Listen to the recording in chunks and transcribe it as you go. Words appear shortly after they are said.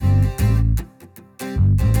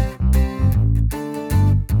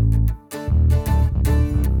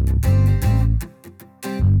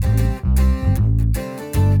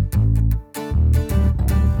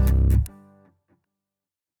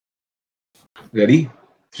Ready?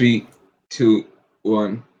 Three, two,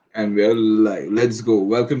 one, and we're live. Let's go.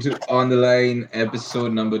 Welcome to On the Line,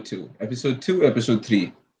 episode number two. Episode three.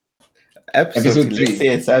 Episode Episode 3. Let's three. say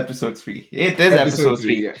it's episode 3. It is Episode episode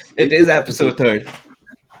three, 3. yes. It It is is episode episode 3rd.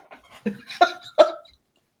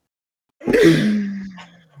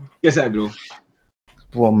 Yes, I bro.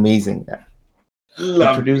 Oh, amazing. Yeah.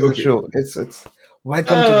 Lovely. Introduce the Okay. show. It's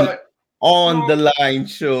welcome to Uh, the On so the Line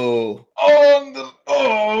show. On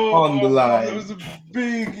the that line. was a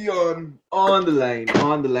big yawn. On the line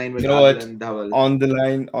with You know Adil what? and Dhawal. On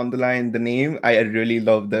the line, the name. I really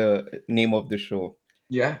love the name of the show.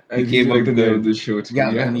 Yeah, I You really came like up the name of good. the show too.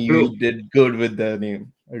 Yeah, Yeah, man, bro. you did good with the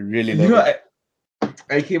name. I really You love know, it.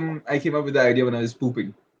 I came up with the idea when I was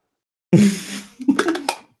pooping.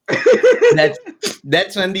 that's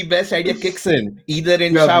that's when the best idea kicks in. Either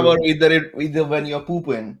in Yeah, bro. shower, either when you're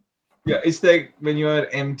pooping. Yeah, it's like when you're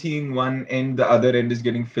emptying one end, the other end is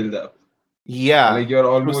getting filled up. Yeah, Like you're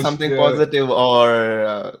through almost, something positive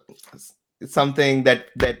or something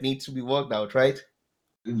that needs to be worked out, right?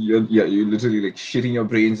 you're literally like shitting your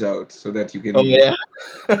brains out so that you Oh can yeah.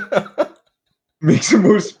 make some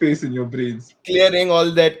more space in your brains. Clearing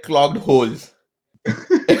all that clogged holes.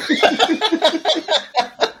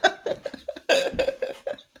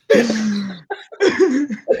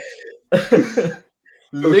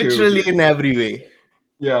 Literally Okay. in every way.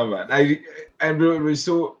 Yeah, man. And bro, it was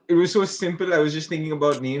so simple. I was just thinking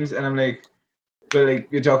about names, and I'm like, well, like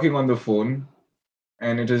you're talking on the phone,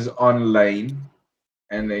 and it is online,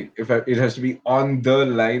 and like it has to be on the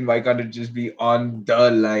line. Why can't it just be on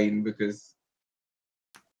the line? Because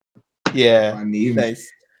Yeah, our names.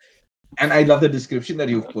 nice. And I love the description that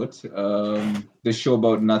you've put. The show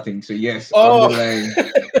about nothing. So yes, on the Oh, line.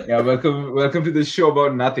 Yeah, welcome to the show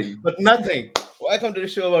about nothing. but nothing. Welcome to the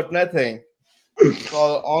show about nothing.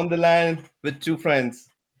 Called On the Line with two friends.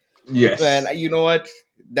 Yes. And you know what?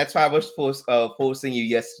 That's why I was forcing you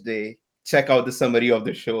yesterday. Check out the summary of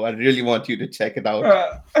the show. I really want you to check it out.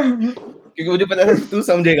 क्योंकि मुझे पता था तू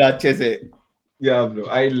समझेगा अच्छे से. Yeah, bro.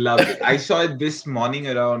 I loved it. I saw it this morning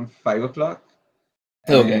around 5 o'clock,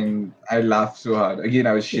 Okay. and I laughed so hard. Again,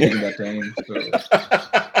 I was shitting that time. So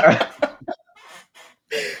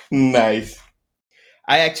Nice.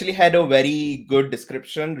 I actually had a very good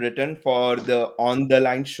description written for the On the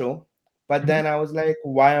Line show, but then I was like,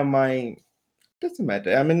 why am I? Doesn't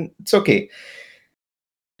matter. I mean, it's okay.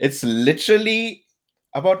 It's literally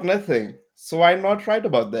about nothing. So why not write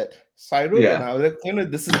about that? So I wrote it. And yeah. I was like,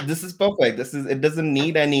 this is perfect. It doesn't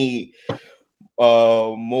need any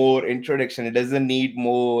more introduction. It doesn't need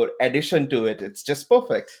more addition to it. It's just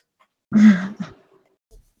perfect.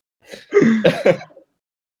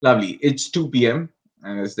 Lovely. It's 2 p.m.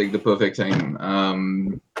 and it's like the perfect time.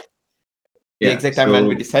 The Yeah. exact time when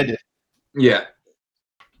we So decided. yeah.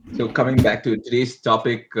 So coming back to today's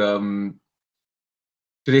topic,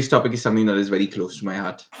 today's topic is something that is very close to my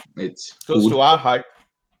heart. It's Close food. to our heart.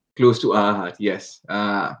 Close to our heart. Yes.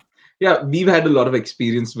 Yeah, we've had a lot of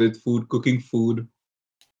experience with food, cooking food.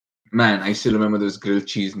 Man, I still remember those grilled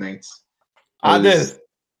cheese nights. Adil,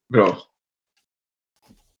 Bro.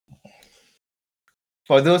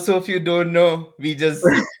 for those of you who don't know, we just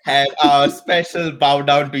had our special bow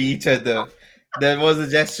down to each other. There was a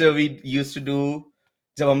gesture we used to do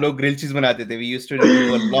जब हम लोग grilled cheese बनाते थे. We used to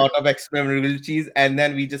do a lot of experimental grilled cheese, and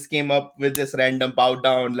then we just came up with this random bow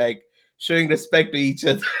down, like showing respect to each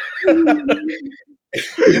other in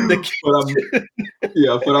the for our, kitchen,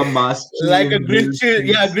 for our mastery like a in grilled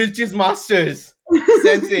cheese. grilled cheese masters,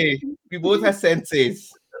 sensei. We both have senseis,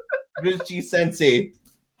 grilled cheese sensei.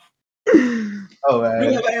 Oh Bro,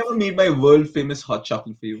 man. have I ever made my world famous hot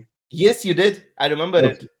chocolate for you? Yes, you did. I remember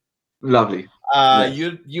it. Lovely. Yes.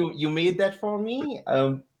 You made that for me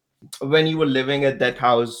when you were living at that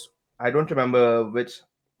house. I don't remember which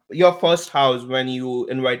your first house when you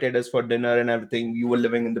invited us for dinner and everything. You were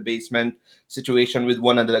living in the basement situation with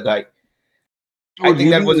one other guy. Oh, I think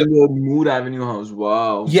that really? was In the Mood Avenue house.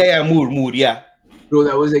 Wow. yeah, mood, yeah. Bro,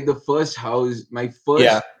 that was like the first house, my first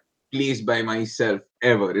Yeah. place by myself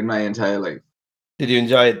ever in my entire life. Did you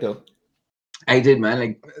enjoy it though? I did, man.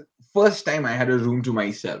 Like first time I had a room to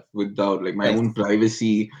myself without like my Nice. own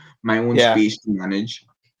privacy, my own Yeah. space to manage.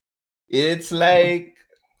 It's like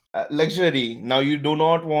luxury. Now you do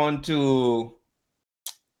not want to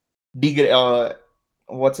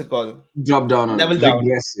what's it called? Drop down on Level it, down.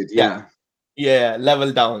 regress it. Yeah. Yeah, Yeah,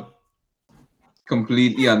 level down.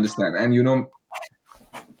 completely understand. And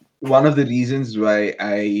one of the reasons why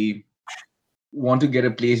I want to get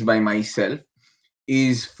a place by myself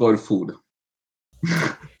is for food.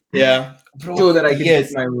 Yeah. Bro, So that I can yes.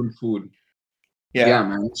 cook my own food. Yeah. Yeah,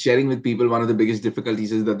 man. Sharing with people, one of the biggest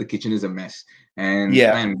difficulties is that the kitchen is a mess. And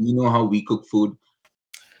Yeah. man, we know how we cook food.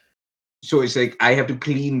 So it's like I have to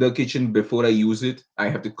clean the kitchen before I use it. I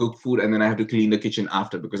have to cook food and then I have to clean the kitchen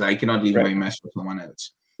after because I cannot leave my Right. mess for someone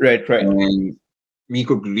else. Right. Right. And we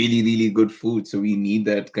cook really, really good food. So we need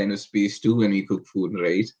that kind of space too when we cook food,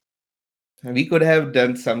 right? We could have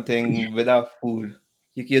done something with our food.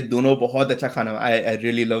 क्योंकि ये दोनों बहुत अच्छा खाना. I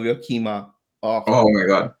really love your keema. Oh, Oh my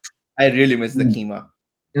God. I really miss the Mm. keema.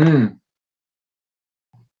 Mm.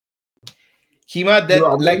 Keema Bro, that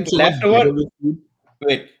I've gotten like so much leftover. better with food.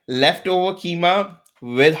 Wait, leftover keema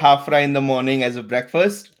with half fry in the morning as a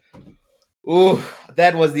breakfast. Oh,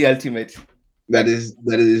 that was the ultimate. That Like, is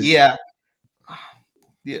that is yeah,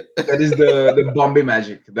 yeah. that is the Bombay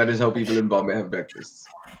magic. That is how people in Bombay have breakfasts.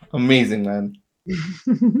 Amazing, man.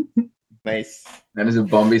 That Nice. is a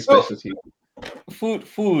Bombay So, specialty.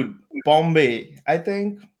 food. Bombay. I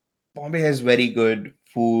think Bombay has very good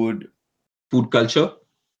Food culture.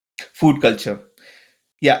 food culture.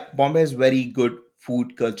 Yeah, Bombay has very good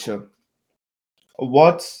food culture.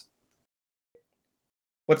 What's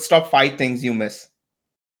what's top five things you miss?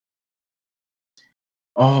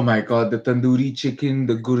 Oh my God, the tandoori chicken,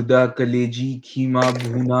 the gurda, kaleji, keema,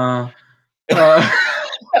 bhuna. Uh,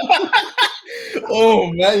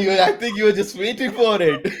 Oh man, I think you were just waiting for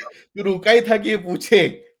it. तू रुका ही था कि ये पूछे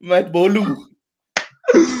मैं बोलूं.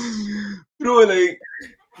 bro, like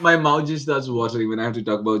my mouth just starts watering when I have to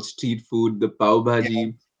talk about street food, the pav Yeah.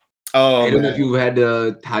 bhaji. Oh I don't know if man. you've had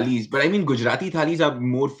thalis, but I mean Gujarati thalis are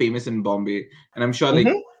more famous in Bombay, and I'm sure like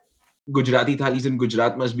Mm-hmm. Gujarati thalis in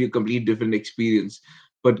Gujarat must be a complete different experience.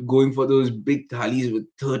 But going for those big thalis with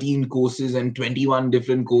 13 courses and 21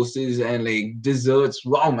 different courses and like desserts,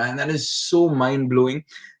 wow, man, that is so mind blowing.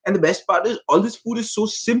 And the best part is, all this food is so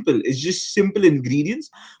simple. It's just simple ingredients,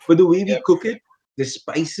 but the way we Yep. cook it, the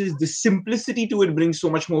spices, the simplicity to it brings so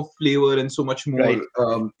much more flavor and so much more Right.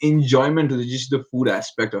 enjoyment to just the food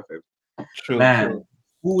aspect of it. True. Man, True.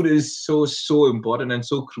 food is so important and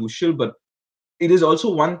so crucial, but it is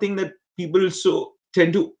also one thing that people so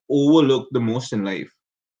tend to overlook the most in life.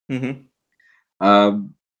 Mm-hmm.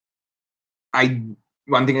 Um, I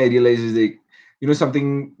One thing I realize is like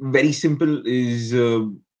something very simple is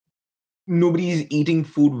nobody is eating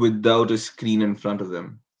food without a screen in front of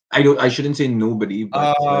them. I shouldn't say nobody,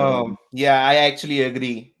 but Yeah, I actually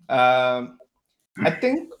agree. I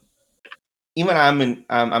think even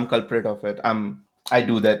I'm culprit of it. I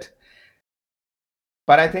do that,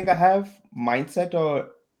 but I think I have mindset or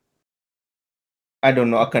I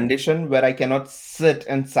don't know a condition where I cannot sit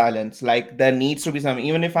in silence. Like there needs to be some,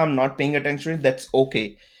 even if I'm not paying attention, that's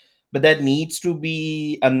okay. But there needs to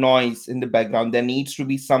be a noise in the background. There needs to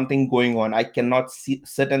be something going on. I cannot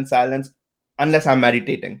sit in silence unless I'm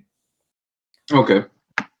meditating. okay,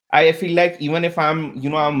 I feel like even if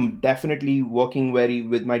I'm definitely working very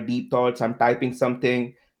with my deep thoughts, I'm typing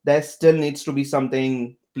something, there still needs to be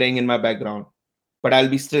something playing in my background. But I'll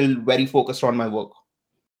be still very focused on my work.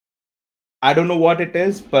 I don't know what it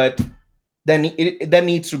is, but there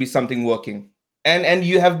needs to be something working. And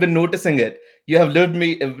you have been noticing it. You have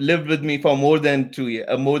lived with me for more than 2 years,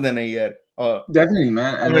 more than a year. definitely,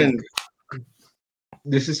 man. I And like mean,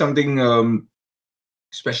 this is something,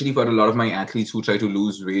 especially for a lot of my athletes who try to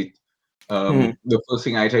lose weight. mhm, The first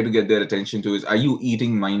thing I try to get their attention to is: Are you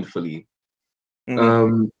eating mindfully? mhm.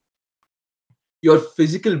 Um, your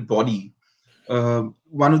physical body,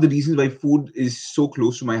 one of the reasons why food is so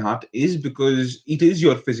close to my heart is because it is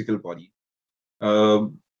your physical body.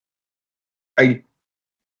 Um I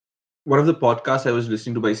One of the podcasts I was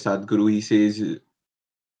listening to by Sadhguru, he says,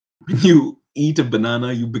 when you eat a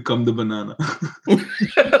banana, you become the banana.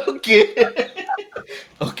 Okay.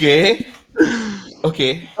 Okay.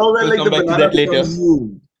 Okay. Oh well, We'll like come the back to banana that later. becomes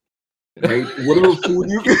you, right? Whatever food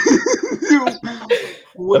you consume,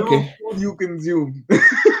 whatever Okay. food you consume.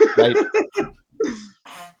 Right.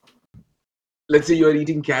 Let's say you're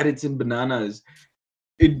eating carrots and bananas,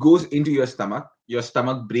 it goes into your stomach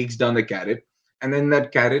breaks down the carrot, and then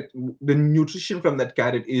that carrot, the nutrition from that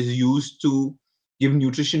carrot is used to give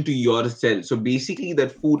nutrition to your cell. So basically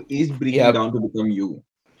that food is breaking Yep. down to become you,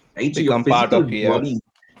 right? So your Become part physical of you. Yep. body,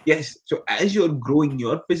 yes, so as you're growing,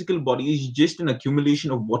 your physical body is just an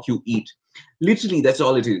accumulation of what you eat. Literally, that's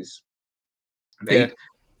all it is, Yeah. right?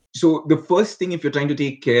 So the first thing, if you're trying to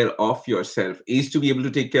take care of yourself, is to be able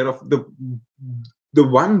to take care of the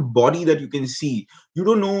one body that you can see. You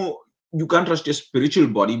don't know, you can't trust your spiritual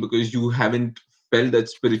body because you haven't felt that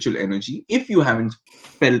spiritual energy. If you haven't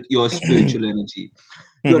felt your spiritual energy,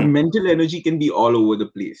 your Mhm. mental energy can be all over the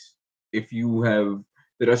place. If you have,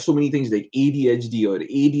 there are so many things like ADHD or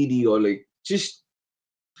ADD or like just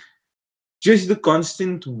just the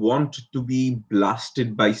constant want to be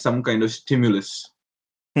blasted by some kind of stimulus,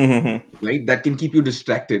 Mhm. right? That can keep you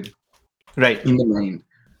distracted Right. in the mind.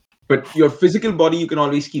 But your physical body, you can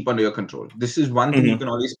always keep under your control. This is one thing you Mhm. can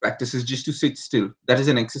always practice is just to sit still. That is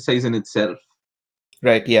an exercise in itself,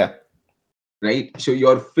 Right. Yeah. right? So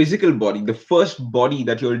your physical body, the first body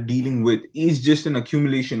that you're dealing with, is just an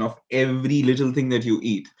accumulation of every little thing that you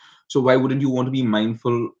eat. So why wouldn't you want to be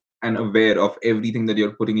mindful and aware of everything that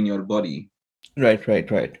you're putting in your body, Right. Right.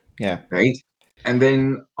 Right. Yeah. right? And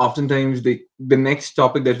then oftentimes the next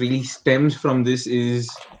topic that really stems from this is,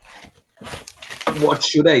 what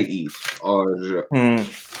should I eat, or Hmm.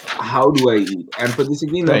 how do I eat? And for this,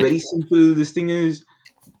 again, a Right. very simple this thing is,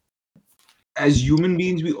 as human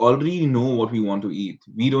beings, we already know what we want to eat.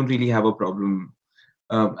 We don't really have a problem.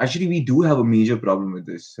 Actually, we do have a major problem with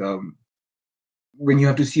this. When you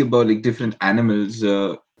have to see about like different animals,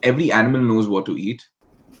 every animal knows what to eat.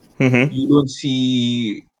 Mhm. You don't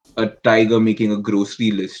see a tiger making a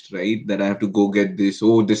grocery list, right? That I have to go get this.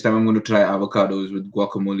 Oh, this time I'm going to try avocados with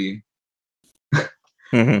guacamole.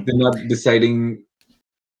 Mhm. They're not deciding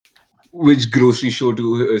which grocery store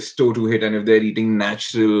to hit, and if they're eating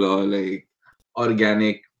natural or like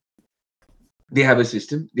organic. They have a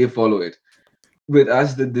system. They follow it. With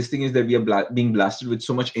us, this thing is that we are being blasted with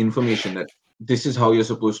so much information that this is how you're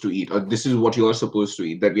supposed to eat, or this is what you're supposed to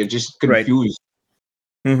eat, that we are just Right. confused.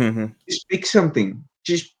 Mhm. Just pick something.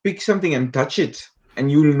 Just pick something and touch it,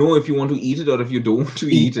 and you'll know if you want to eat it or if you don't want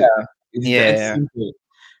to eat it. Yeah. It's that Yeah. simple.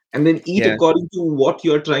 And then eat Yeah. according to what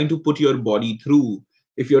you're trying to put your body through.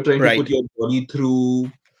 If you're trying to Right. put your body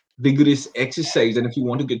through vigorous exercise, and if you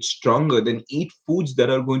want to get stronger, then eat foods that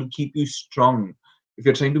are going to keep you strong. If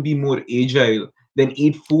you're trying to be more agile, then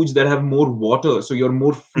eat foods that have more water, so you're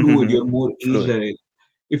more fluid, Mhm. you're more Fluid. agile.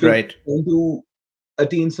 If you're Right. trying to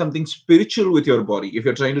attain something spiritual with your body, if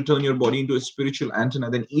you're trying to turn your body into a spiritual antenna,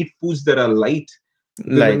 then eat foods that are light.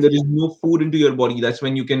 Because when Light. there is no food into your body, that's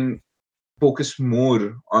when you can focus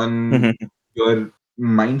more on Mhm. your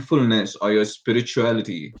mindfulness or your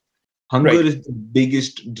spirituality. Hunger Right. is the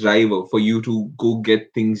biggest driver for you to go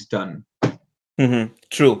get things done.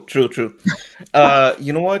 True. True. True.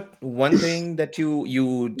 You know what? One thing that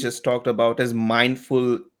you just talked about is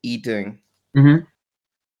mindful eating. Hmm.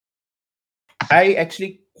 I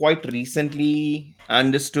actually quite recently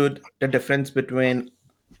understood the difference between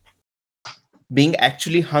being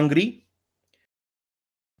actually hungry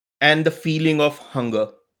and the feeling of hunger.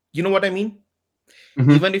 You know what I mean?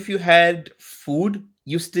 Hmm. Even if you had food,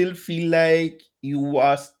 you still feel like you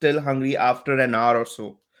are still hungry after an hour or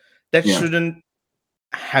so. That Yeah. shouldn't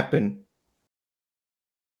happen.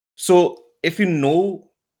 So, if you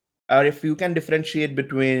know, or if you can differentiate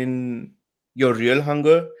between your real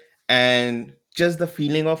hunger and just the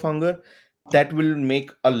feeling of hunger, that will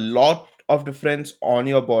make a lot of difference on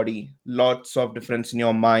your body, lots of difference in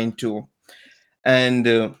your mind too. And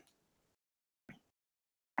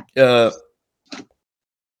uh,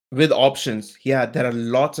 with options, yeah, there are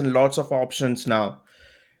lots and lots of options now.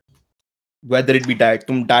 Whether it be diet,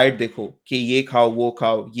 तुम diet देखो कि ये खाओ वो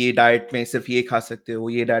खाओ, ये diet में सिर्फ ये खा सकते हो,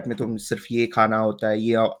 ये डाइट में तुम सिर्फ ये खाना होता है,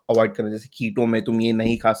 ये अवॉइड करना, जैसे कीटो में तुम ये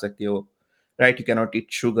नहीं खा सकते हो, right? You cannot eat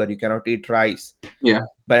sugar, you cannot eat rice, Yeah.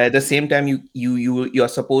 but at the same time you are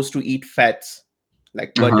supposed to eat fats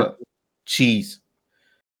like Uh-huh. butter, cheese.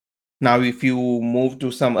 Now if you move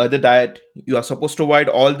to some other diet, you are supposed to avoid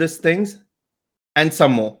all these things and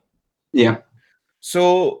some more. Yeah.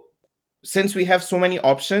 So since we have so many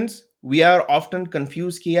options, we are often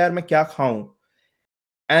confused कि यार मैं क्या खाऊं.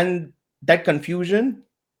 And that confusion,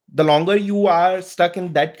 the longer you are stuck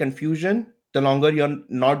in that confusion, the longer you're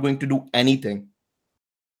not going to do anything,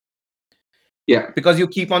 Yeah. because you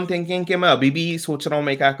keep on thinking कि मैं अभी भी सोच रहा हूँ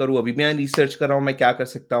मैं क्या करूँ, अभी भी मैं रिसर्च कर रहा हूँ मैं क्या कर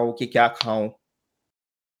सकता हूँ कि क्या खाऊं.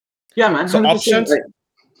 Yeah, man. So 100%.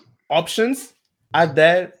 options are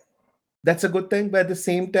there. That's a good thing, but at the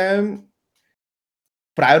same time,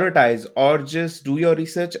 prioritize or just do your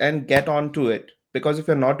research and get onto it, because if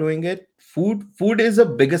you're not doing it, food is the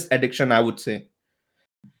biggest addiction, I would say.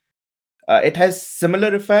 It has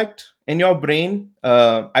similar effect in your brain.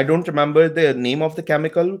 I don't remember the name of the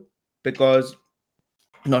chemical, because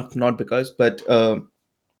not because, but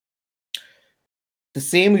the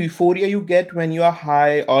same euphoria you get when you are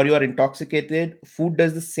high or you are intoxicated, food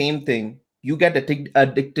does the same thing. You get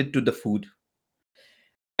addicted to the food,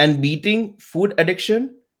 and beating food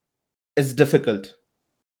addiction is difficult.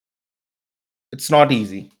 It's not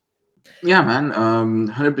easy. Yeah, man.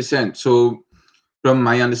 100%. So, from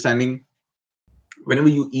my understanding, whenever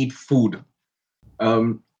you eat food,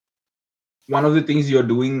 um, one of the things you're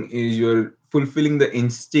doing is you're fulfilling the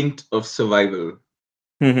instinct of survival.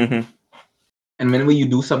 And whenever you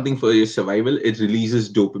do something for your survival, it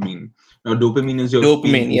releases dopamine. Now, dopamine is your feel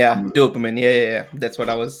Dopamine, good yeah, hormone. dopamine, yeah, yeah, yeah. That's what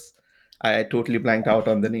I totally blanked out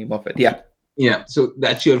on the name of it. Yeah, Yeah, so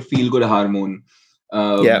that's your feel good hormone.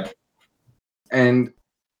 yeah. And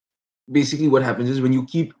basically, what happens is when you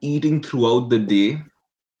keep eating throughout the day,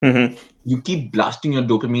 Mm-hmm. you keep blasting your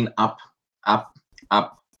dopamine up, up,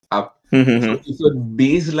 up, up. So Mm-hmm. if your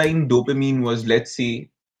baseline dopamine was, let's say,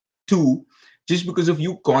 two, just because of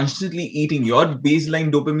you constantly eating, your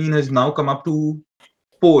baseline dopamine has now come up to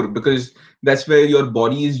four, because that's where your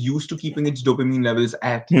body is used to keeping its dopamine levels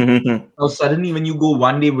at. Mm-hmm. Now, suddenly, when you go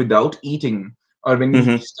one day without eating, or when you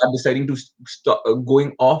Mm-hmm. start deciding to stop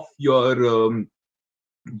going off your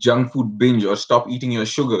junk food binge or stop eating your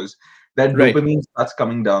sugars, that Right. dopamine starts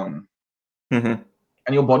coming down. Mm-hmm.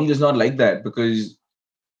 And your body does not like that, because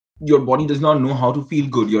your body does not know how to feel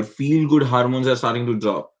good. Your feel good hormones are starting to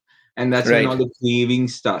drop. And that's when all Right. the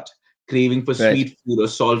cravings start. Craving for Right. sweet food or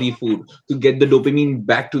salty food to get the dopamine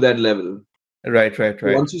back to that level. Right. Right.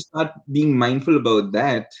 Right. Once you start being mindful about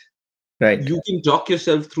that, Right. you can talk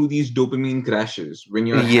yourself through these dopamine crashes when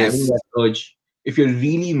you're having Yes. that urge. If you're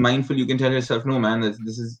really mindful, you can tell yourself, no man,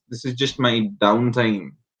 this is just my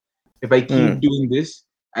downtime. If I keep Mm. doing this,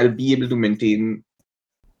 I'll be able to maintain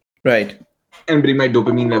Right. and bring my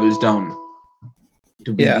dopamine levels down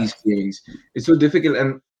to beat Yeah. these cravings. It's so difficult.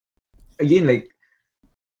 And again, like,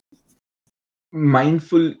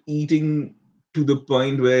 mindful eating to the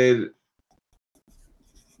point where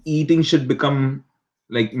eating should become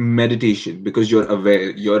like meditation, because you're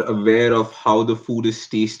aware of how the food is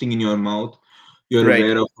tasting in your mouth, you're Right.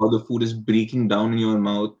 aware of how the food is breaking down in your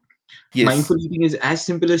mouth. Yes. Mindful eating is as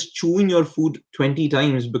simple as chewing your food 20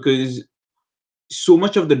 times, because so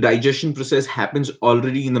much of the digestion process happens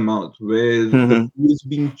already in the mouth, where the Mm-hmm. food is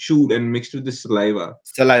being chewed and mixed with the saliva.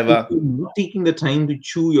 If Saliva. you're not taking the time to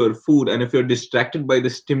chew your food, and if you're distracted by the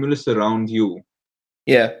stimulus around you,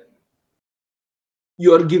 Yeah.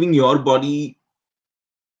 you're giving your body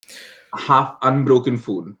half unbroken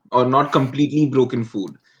food or not completely broken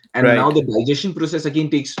food. And now Right. the digestion process again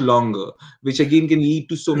takes longer, which again can lead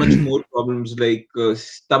to so much more problems like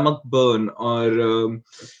stomach burn or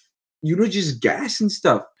just gas and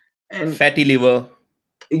stuff. And Fatty liver.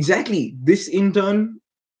 exactly, this in turn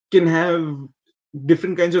can have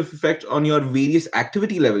different kinds of effect on your various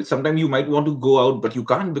activity levels. Sometimes you might want to go out, but you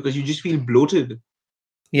can't because you just feel bloated,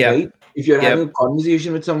 right? Yep. If you're having a Yep.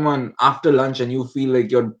 conversation with someone after lunch and you feel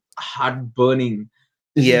like your heart burning,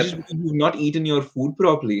 this is just Yep. because you've not eaten your food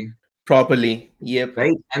properly, Properly. Yep.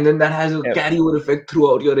 right? And then that has a Yep. carryover effect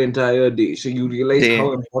throughout your entire day. So you realize how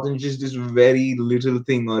Day. important just this very little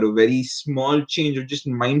thing or a very small change of just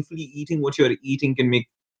mindfully eating what you're eating can make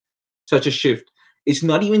such a shift. It's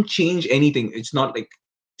not even change anything. It's not like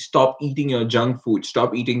stop eating your junk food,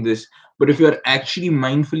 stop eating this. But if you're actually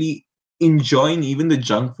mindfully enjoying even the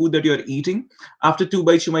junk food that you're eating, after two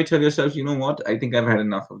bites, you might tell yourself, you know what? I think I've had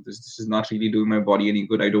enough of this. This is not really doing my body any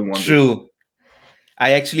good. I don't want this. True.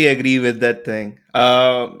 I actually agree with that thing.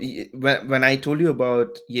 When I told you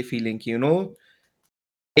about ये feeling,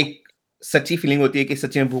 एक सच्ची feeling होती है कि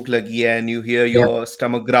सच्ची में भूख लगी है and you hear Yeah. your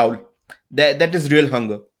stomach growl. That is real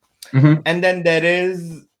hunger. Hmm. And then there is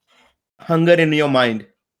hunger in your mind.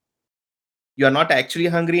 You are not actually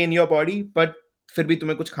hungry in your body, but फिर भी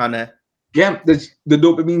तुम्हें कुछ खाना है. Yeah, the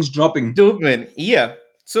dopamine's dropping. Dopamine. Yeah.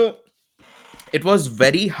 So it was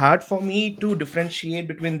very hard for me to differentiate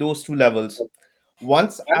between those two levels.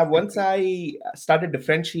 Once I started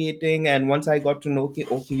differentiating, and once I got to know,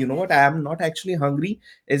 okay, you know what, I am not actually hungry.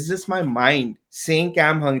 It's just my mind saying कि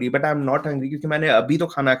I'm hungry, but I'm not hungry क्योंकि मैंने अभी तो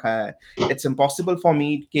खाना खाया है. It's impossible for me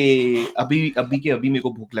कि अभी अभी के अभी मेरे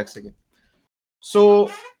को भूख लग सके.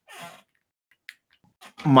 So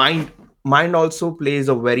mind also plays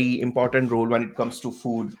a very important role when it comes to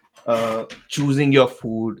food. Choosing your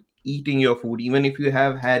food, eating your food, even if you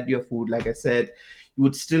have had your food, like I said, you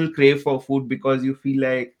would still crave for food because you feel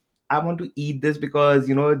like I want to eat this because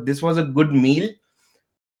this was a good meal,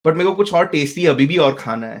 but मेरे को कुछ और tasty अभी भी और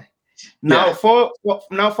खाना है. now Yeah.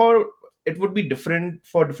 for it would be different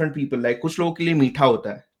for different people. Like कुछ लोगों के लिए मीठा होता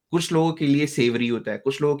है, कुछ लोगों के लिए savory होता है,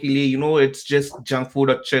 कुछ लोगों के लिए it's just junk food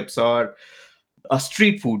or chips or a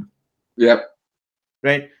street food, Yeah.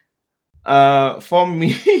 right? For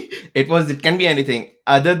me, it can be anything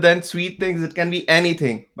other than sweet things. It can be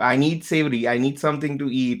anything. I need savory, I need something to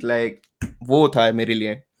eat. Like वो था मेरे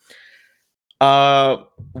लिए. uh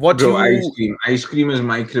what Bro, ice you cream. Ice cream is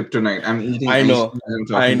my kryptonite. I'm eating I ice know, cream as I'm I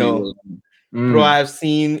talking to know, you. bro. Mm.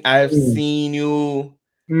 I've Mm. seen you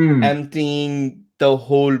Mm. emptying the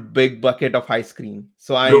whole big bucket of ice cream,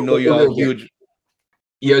 so I Bro, know you okay, are okay. huge.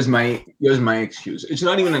 Here's my excuse. It's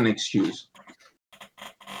not even an excuse.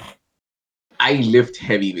 I lift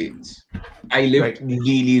heavy weights. I lift Right.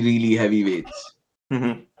 really, really heavy weights.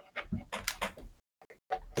 Hmm.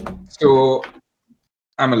 So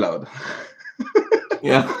I'm allowed.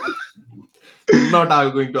 Yeah. Not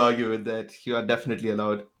I'm going to argue with that. You are definitely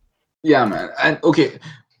allowed. Yeah, man. And okay,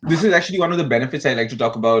 this is actually one of the benefits I like to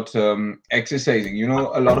talk about exercising. You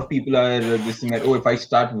know, a lot of people are this thing that, oh, if I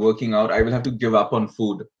start working out, I will have to give up on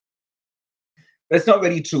food. That's not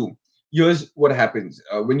very true. Here's what happens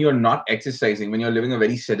when you're not exercising, when you're living a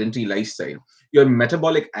very sedentary lifestyle, your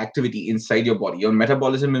metabolic activity inside your body, your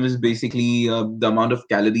metabolism is basically the amount of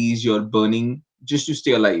calories you're burning just to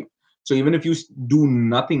stay alive. So even if you do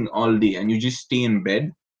nothing all day and you just stay in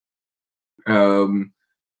bed, um,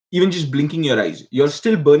 even just blinking your eyes, you're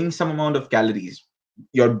still burning some amount of calories.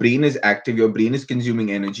 Your brain is active, your brain is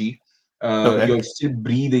consuming energy, Okay. you're still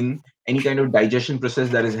breathing, any kind of digestion process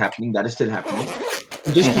that is happening, that is still happening.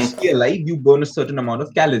 Just to stay Hmm. alive, you burn a certain amount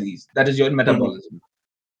of calories. That is your Hmm. metabolism.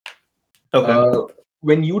 Okay. Uh,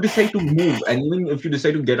 when you decide to move, and even if you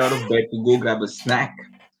decide to get out of bed to go grab a snack,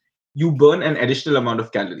 you burn an additional amount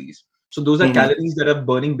of calories. So those are Hmm. calories that are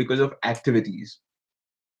burning because of activities.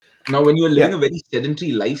 Now, when you are living Yeah. a very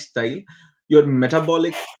sedentary lifestyle, your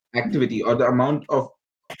metabolic activity or the amount of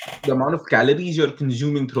calories you're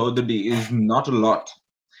consuming throughout the day is not a lot.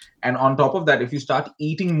 And on top of that, if you start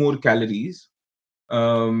eating more calories,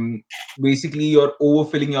 um, basically you're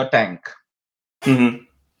overfilling your tank. Hmm.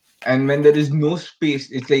 And when there is no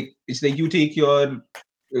space, it's like you take your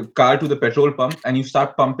car to the petrol pump and you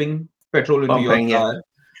start pumping petrol into your Pumping. Yeah. car.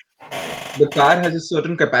 The car has a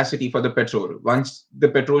certain capacity for the petrol. Once the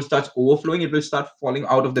petrol starts overflowing, it will start falling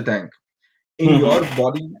out of the tank. In your Hmm.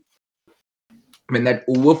 body, when that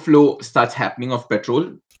overflow starts happening of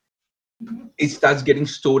petrol, it starts getting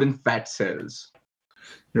stored in fat cells,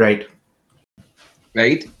 Right.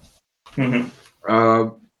 right? Hmm. uh,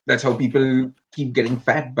 that's how people keep getting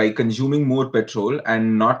fat, by consuming more petrol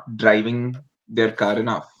and not driving their car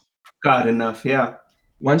enough. Car enough. Yeah.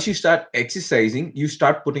 Once you start exercising, you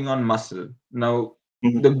start putting on muscle. Now,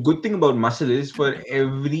 Hmm. the good thing about muscle is, for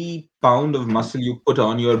every pound of muscle you put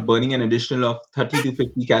on, you're burning an additional of 30 to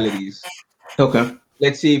 50 calories. Okay.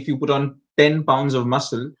 Let's say if you put on 10 pounds of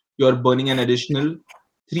muscle, you're burning an additional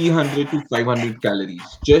 300 to 500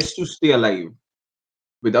 calories just to stay alive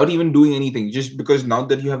without even doing anything. Just because now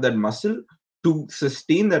that you have that muscle, to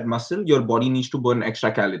sustain that muscle, your body needs to burn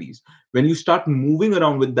extra calories. When you start moving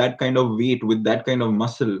around with that kind of weight, with that kind of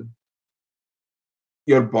muscle,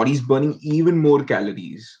 your body's burning even more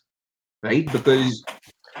calories, right? Because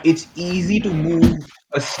it's easy to move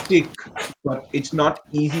a stick, but it's not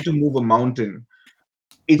easy to move a mountain.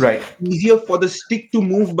 It's Right. easier for the stick to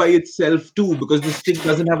move by itself too, because the stick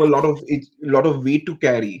doesn't have a lot of weight to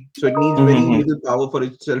carry, so it needs very Hmm. little power for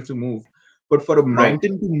itself to move. But for a Right.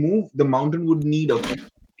 mountain to move, the mountain would need a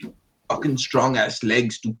fucking strong ass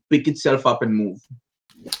legs to pick itself up and move.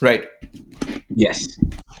 Right. Yes.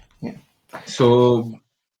 Yeah. So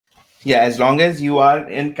Yeah. As long as you are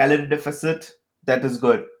in calorie deficit, that is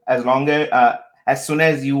good. As soon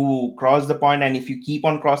as you cross the point, and if you keep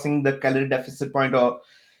on crossing the calorie deficit point or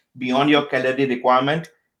beyond your calorie requirement,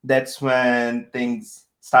 that's when things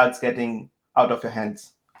starts getting out of your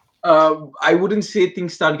hands. I wouldn't say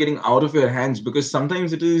things start getting out of your hands, because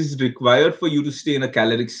sometimes it is required for you to stay in a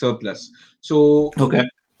caloric surplus. So Okay.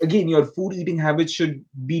 again, your food eating habits should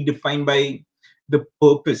be defined by the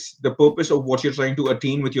purpose of what you're trying to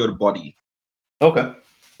attain with your body, Okay.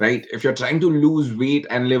 right? If you're trying to lose weight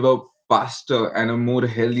and live a faster and a more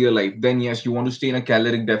healthier life, then yes, you want to stay in a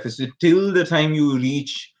caloric deficit till the time you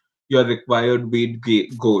reach your required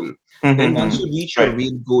goal. Then once Mm-hmm. you reach your Right.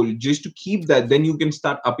 weight goal, just to keep that, then you can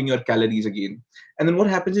start upping your calories again. And then what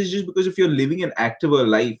happens is, just because if you're living an activer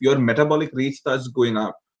life, your metabolic rate starts going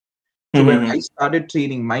up. So when I Mm-hmm. started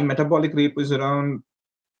training, my metabolic rate was around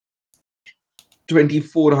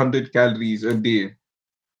 2400 calories a day.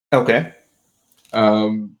 Okay.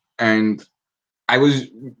 And I was,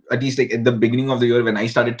 at least like at the beginning of the year when I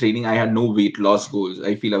started training, I had no weight loss goals.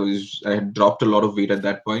 I feel I had dropped a lot of weight at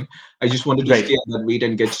that point. I just wanted to Right. stay at that weight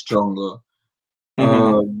and get stronger.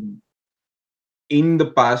 Mm-hmm. Um, in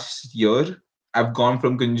the past year, I've gone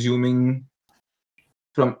from consuming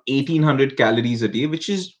from 1800 calories a day, which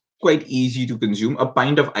is quite easy to consume. A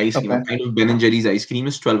pint of ice cream, a Okay. pint of Ben and Jerry's ice cream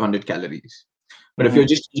is 1200 calories. But if you're Mm-hmm.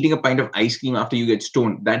 just eating a pint of ice cream after you get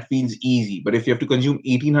stoned, that feels easy. But if you have to consume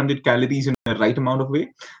 1800 calories in the right amount of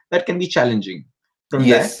way, that can be challenging. From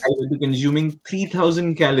that, I Yes. will be consuming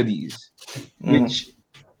 3000 calories, Mm-hmm. which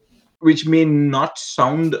which may not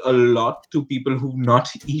sound a lot to people who've not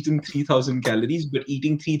eaten 3000 calories, but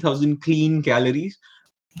eating 3000 clean calories.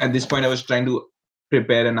 At this point, I was trying to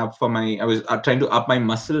prepare and up for my. I was trying to up my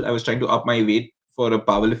muscle. I was trying to up my weight for a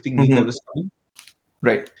powerlifting meet that Mhm. was coming.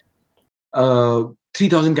 Right.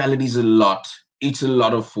 3,000 calories a lot. It's a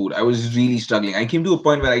lot of food. I was really struggling. I came to a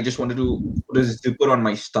point where I just wanted to put a zipper on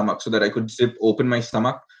my stomach so that I could zip open my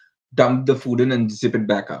stomach, dump the food in, and zip it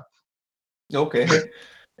back up. Okay.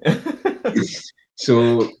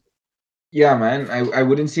 So yeah, man, I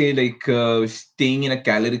wouldn't say like staying in a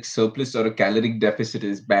caloric surplus or a caloric deficit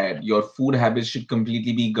is bad. Your food habits should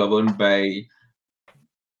completely be governed by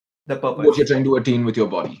The what you're purpose. trying to attain with your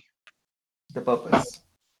body. The purpose.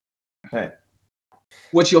 Right.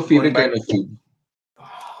 What's your Going favorite kind back, of food?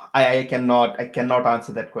 I cannot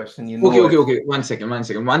answer that question. You Okay, know okay, it. okay. 1 second, 1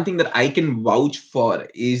 second. One thing that I can vouch for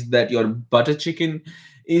is that your butter chicken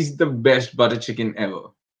is the best butter chicken ever.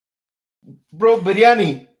 Bro,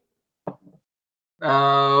 biryani.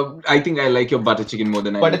 I think I like your butter chicken more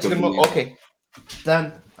than I Butter like your chicken. biryani. Okay.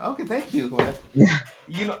 Done. Okay, thank you. Yeah.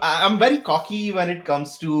 I'm very cocky when it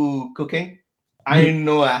comes to cooking. I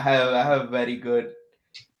know I have very good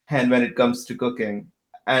hand when it comes to cooking,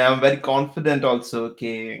 and I'm very confident also.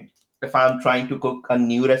 Okay, if I'm trying to cook a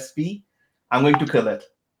new recipe, I'm going to kill it,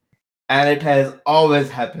 and it has always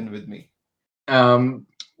happened with me. Um,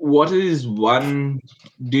 what is one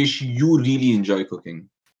dish you really enjoy cooking?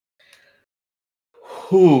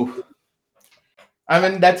 Whew. I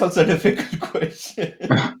mean, that's also a difficult question.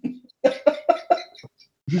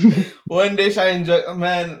 One dish I enjoy,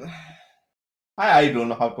 man. I don't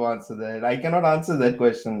know how to answer that. I cannot answer that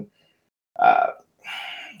question. Uh,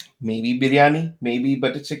 Maybe biryani, maybe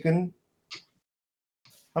butter chicken.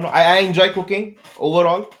 I don't know. I enjoy cooking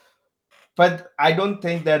overall, but I don't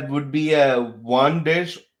think that would be a one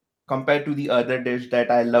dish compared to the other dish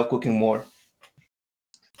that I love cooking more.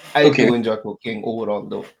 I Okay, do enjoy cooking overall,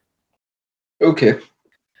 though. okay.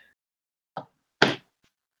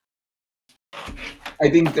 I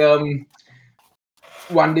think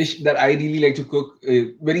one dish that I really like to cook,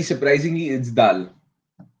 very surprisingly, it's dal.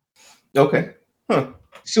 Okay. Huh.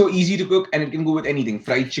 So easy to cook, and it can go with anything: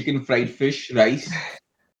 fried chicken, fried fish, rice.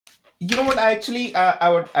 You know what? I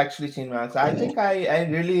would actually change my answer. I think I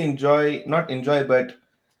really enjoy, not enjoy, but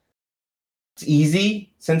it's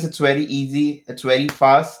easy. Since it's very easy, it's very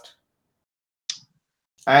fast.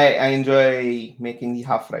 I enjoy making the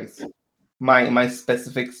half rice. My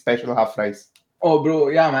specific special half rice. Oh, bro,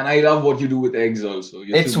 yeah, man, I love what you do with eggs. Also,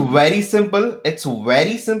 you're too It's good. very simple. It's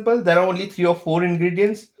very simple. There are only three or four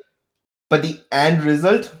ingredients, but the end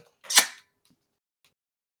result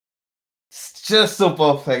is just so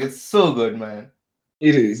perfect. It's so good, man.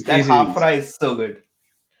 It is. That It half is. fry is so good.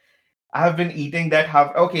 I have been eating that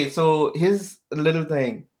half. Okay, so here's a little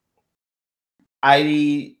thing.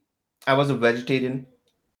 I I was a vegetarian.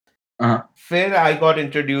 Uh-huh. Fair, I got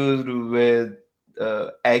introduced with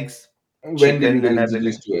eggs, When did you chicken, get and everything.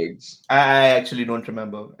 introduced to eggs? I actually don't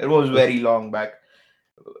remember. It was very long back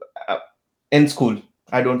uh, in school.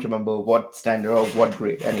 I don't remember what standard or what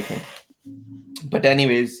grade, anything. But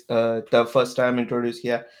anyways, the first time introduced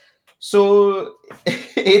here, so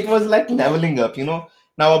it was like leveling up, you know.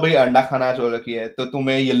 Now अभी अंडा खाना जो रखी है तो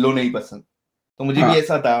तुम्हें yellow नहीं पसंद, तो मुझे भी हाँ,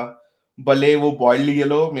 ऐसा था. भले वो बॉइल्ड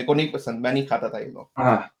येलो मेरे को नहीं पसंद, मैं नहीं खाता था येलो.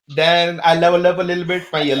 हाँ. Then I level up a little bit,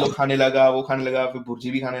 मैं येलो खाने लगा, वो खाने लगा, फिर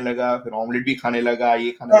भुर्जी भी खाने लगा, फिर ऑमलेट भी खाने लगा,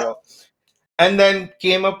 ये खाने लगा. And then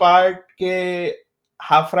came a part के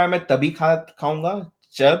हाफ फ्राई मैं तभी खाऊंगा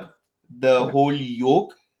जब the whole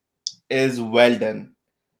yolk is well done.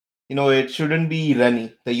 You know, it shouldn't be runny.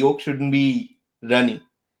 The yolk shouldn't be runny.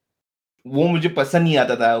 वो मुझे पसंद नहीं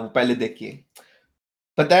आता था वो पहले देख के.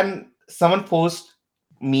 But then someone forced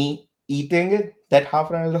me eating it. That half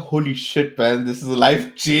an hour, I was like, holy shit, man, this is life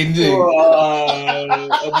changing.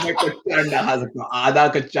 अब मैं कच्चा अंडा खा सकता हूँ, आधा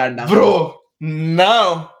कच्चा अंडा खा सकता Bro,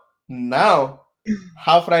 now,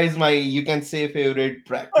 half fry is my, you can say, favorite हूँ.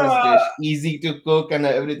 breakfast dish. Easy to cook and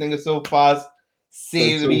everything is so fast, That's so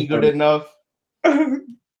savory, good funny. enough.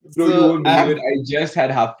 Bro, you So won't I believe have it. I just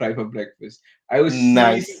had half fry for breakfast. I was seriously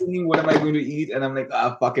nice. thinking, what am I going to eat? And I'm like,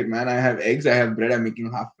 fuck it, man. I have eggs, I have bread, I'm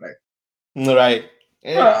making half fry. Right.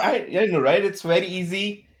 Ah, I know, right? It's very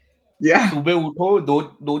easy. yeah, सुबह उठो,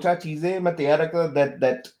 दो चार चीजें मैं तैयार रखता.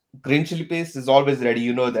 That green chili paste is always ready.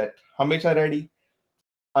 You know that. हमेशा ready.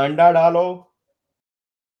 अंडा डालो,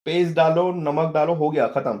 पेस्ट डालो, नमक डालो, हो गया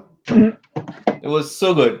खत्म. It was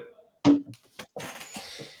so good.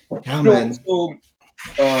 Yeah, bro. man. So,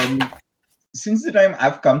 um, since the time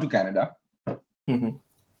I've come to Canada, Mhm.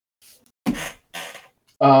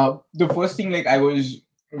 the first thing like I was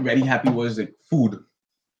very happy was like food.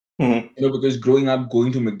 Mhm. Because growing up,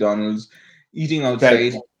 going to McDonald's, eating Right.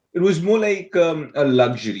 outside, it was more like a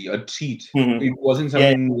luxury, a treat. Mhm. It wasn't Yeah.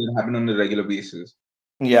 something that happened on a regular basis.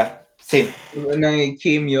 Yeah, same. When I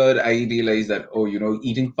came here, I realized that, oh,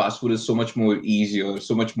 eating fast food is so much more easier,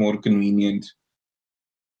 so much more convenient.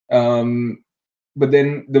 Um, but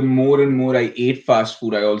then the more and more I ate fast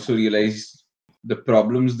food, I also realized the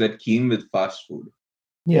problems that came with fast food.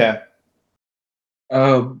 Yeah.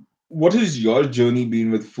 Uh, what has your journey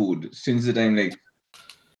been with food since the time like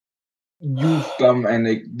you've come, and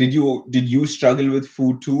like did you struggle with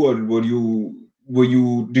food too, or were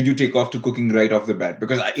you did you take off to cooking right off the bat?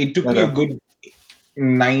 Because it took me a Okay. good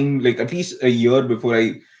nine, like at least a year before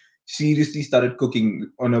I seriously started cooking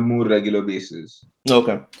on a more regular basis.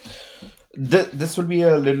 Okay. This will be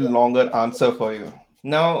a little longer answer for you.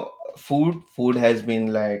 Now, food has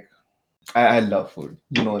been like I love food.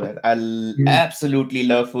 You know that. Absolutely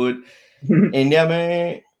love food. India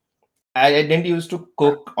mein, I didn't used to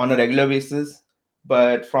cook on a regular basis,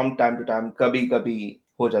 but from time to time, kabhi kabhi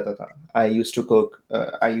ho jata tha. I used to cook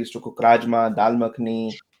rajma, dal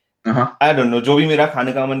makhni. Uh-huh. I don't know. जो भी मेरा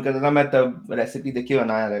खाने का मन करता था, मैं तब रेसिपी देख के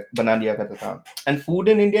बना लिया करता था. And food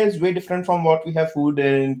in India is way different from what we have food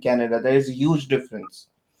in Canada. There is a huge difference.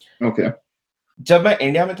 Okay. जब मैं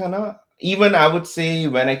इंडिया में था ना, even I would say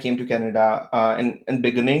when I came to Canada in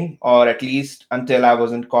beginning or at least until I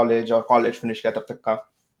was in college or college finish किया तब तक का,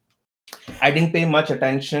 I didn't pay much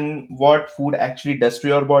attention what food actually does to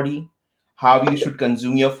your body, how you should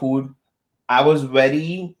consume your food. I was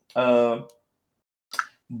very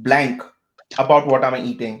blank about what am I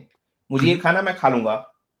eating. मुझे ये Mhm. खाना मैं खा लूंगा,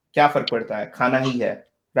 क्या फर्क पड़ता है, खाना ही है,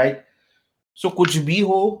 राइट? सो कुछ भी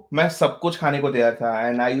हो, मैं सब कुछ खाने को तैयार था,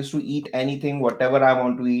 and I used to eat anything whatever I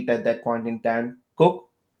want to eat at that point in time. Cook,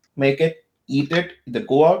 make it, eat it, either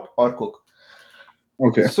go out or cook.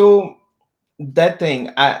 Okay. So that thing,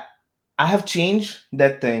 I have changed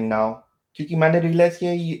that thing now. क्योंकि मैंने realize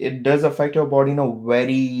कि it does affect your body in a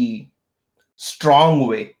very strong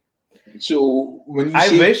way. So when you I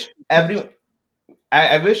say wish every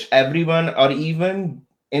I wish everyone or even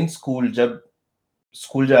in school जब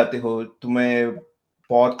school जाते हो तुम्हें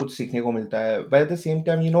बहुत कुछ सीखने को मिलता है, but at the same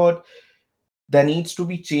time, you know what, there needs to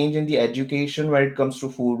be change in the education when it comes to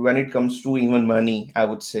food, when it comes to even money, I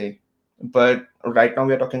would say. But right now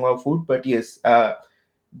we are talking about food, but yes,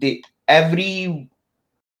 every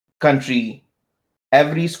country,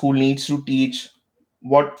 every school needs to teach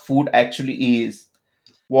what food actually is,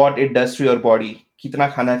 what it does to your body, kitna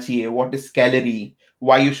khana chahiye, what is calorie,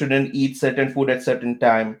 why you shouldn't eat certain food at certain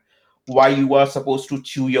time, why you are supposed to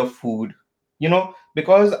chew your food.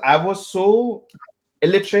 Because I was so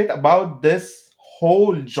illiterate about this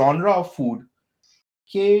whole genre of food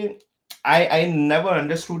कि I never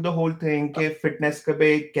understood the whole thing कि fitness का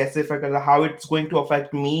पे कैसे affect करता, how it's going to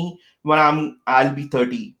affect me when I'll be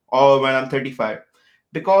 30 or when I'm 35.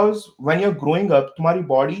 Because when you're growing up तुम्हारी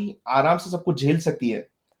body आराम से सब कुछ झेल सकती है,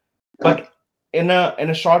 but in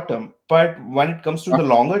a short term, but when it comes to the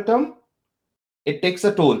longer term, it takes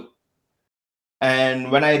a toll. And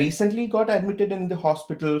when I recently got admitted in the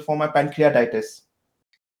hospital for my pancreatitis,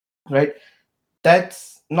 right,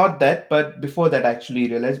 that's not that, but before that I actually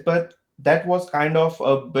realized, but that was kind of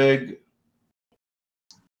a big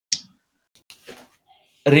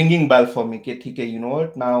ringing bell for me. कि ठीक है, you know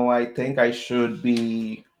what, now I think I should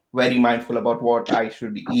be very mindful about what I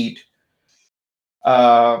should eat.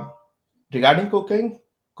 uh, Regarding cooking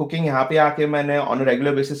यहाँ पे आके मैंने on a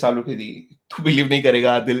regular basis चालू की थी. तू बिलीव नहीं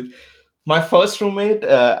करेगा Adil, my first roommate,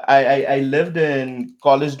 I lived in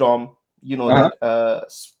college dorm, you know uh-huh.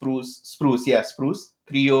 that, Spruce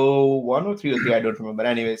 301 or 303, I don't remember.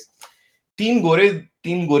 Anyways, तीन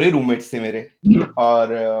गोरे रूममेट्स थे मेरे. और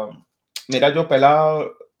मेरा जो पहला,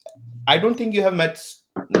 I don't think you have met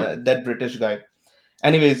that British guy.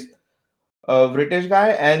 Anyways, British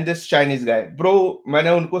guy and this Chinese guy, bro. मैंने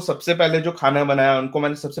उनको सबसे पहले जो खाना बनाया, उनको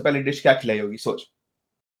मैंने सबसे पहले डिश क्या खिलाई होगी, सोच.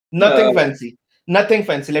 uh, Nothing fancy. Nothing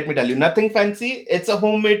fancy. Let me tell you, nothing fancy. It's a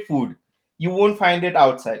homemade food. You won't find it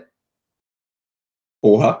outside.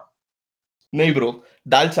 Poha. नहीं bro,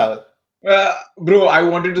 दाल चावल. Bro, I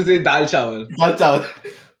wanted to say dal chawal. दाल चावल.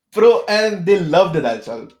 Bro, and they love the दाल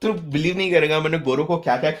चावल. तू believe नहीं करेगा मैंने गोरों को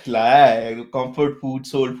क्या क्या खिलाया है, कंफर्ट फूड,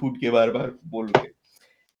 सोल फूड के बार बार बोल के.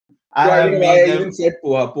 I So I don't have know why made I them. even said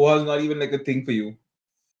poha. Poha is not even like a thing for you.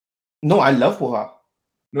 No, I love poha.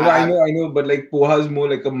 No, I know, but like poha is more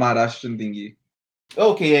like a Maharashtrian thingy.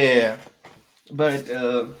 Okay, yeah. But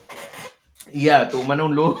yeah, तो मैंने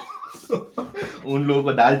उन लोग उन लोगों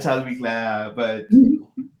को दाल चावल भी खिलाया. But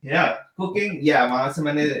yeah, cooking, yeah, वहां से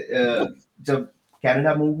मैंने जब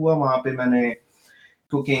कनाडा मूव हुआ वहां पे मैंने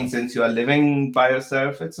cooking, since you are living by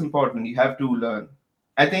yourself, it's important, you have to learn.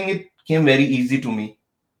 I think it came very easy to me.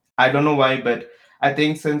 I don't know why, but I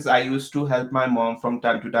think since I used to help my mom from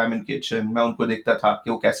time to time in kitchen, मैं उनको देखता था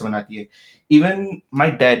कि वो कैसे बनाती है. Even my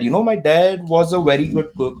dad, my dad was a very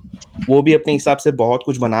good cook. वो भी अपने हिसाब से बहुत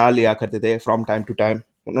कुछ बना लिया करते थे from time to time.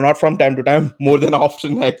 Not from time to time, more than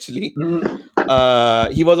often actually.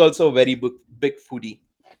 Mhm. He was also a very big foodie.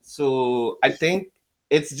 So I think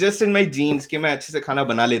it's just in my genes कि मैं अच्छे से खाना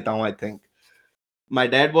बना लेता हूँ. I think my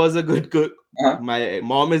dad was a good cook. Uh-huh. My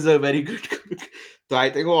mom is a very good cook. So I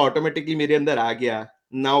think वो automatically मेरे अंदर आ गया.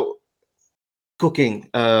 Now cooking,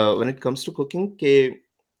 when it comes to cooking, के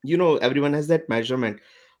everyone has that measurement.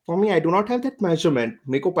 For me, I do not have that measurement.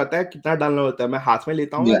 मेरे को पता है कितना डालना होता है. मैं हाथ में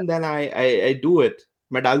लेता हूँ Yeah. and then I do it.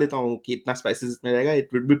 मैं डाल देता हूँ कि इतना spices इसमें रहेगा. It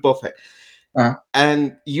would be perfect. Uh-huh.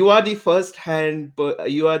 And you are the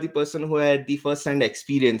person who had the first hand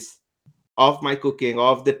experience of my cooking,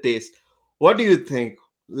 of the taste. What do you think?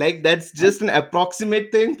 Like that's just an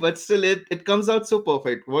approximate thing, but still it comes out so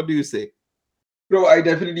perfect. What do you say? Bro, I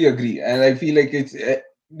definitely agree, and I feel like it's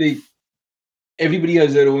like everybody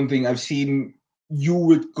has their own thing. I've seen you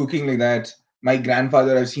with cooking like that. My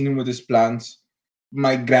grandfather, I've seen him with his plants.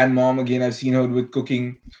 My grandmom, again, I've seen her with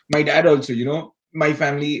cooking. My dad also, my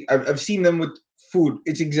family, I've seen them with food.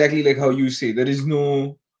 It's exactly like how you say. There is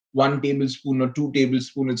no 1 tablespoon or 2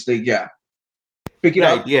 tablespoon. It's like, yeah, pick it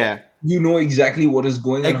Right, up. yeah. You know exactly what is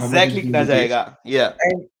going and how much is Exactly going कितना to taste. जाएगा. Yeah.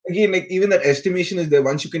 And again, like even that estimation is there.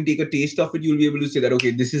 Once you can take a taste of it, you'll be able to say that okay,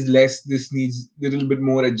 this is less, this needs a little bit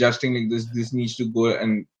more adjusting, like this needs to go,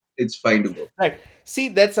 and it's fine to go. Right. See,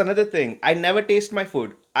 that's another thing. I never taste my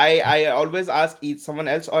food. I always ask eat someone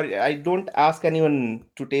else, or I don't ask anyone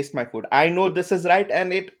to taste my food. I know this is right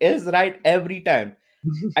and it is right every time.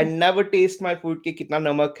 I never taste my food कि कितना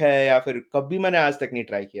नमक है या फिर कभी मैंने आज तक नहीं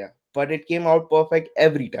ट्राई किया. But it came out perfect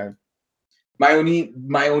every time.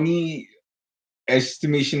 My only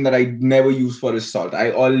estimation that I never use for is salt.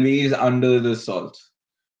 I always under the salt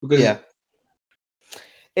because Yeah.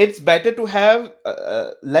 It's better to have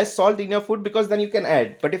less salt in your food because then you can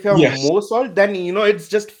add. But if you have yes, more salt, then it's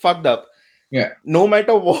just fucked up. yeah, No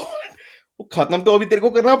matter what. वो खत्म तो अभी तेरे को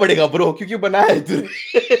करना पड़ेगा bro क्योंकि बनाया है तूने.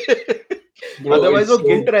 bro, Otherwise it's वो so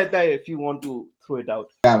गिल्ट रहता है if you want to throw it out.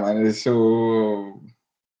 yeah, man, it's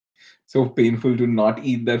so painful to not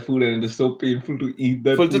eat that food, and it is so painful to eat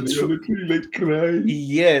that Full to food that you're literally like crying.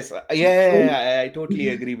 yes, yeah, I totally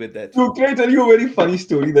agree with that. So can I tell you a very funny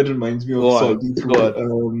story that reminds me of Go on, salty go food?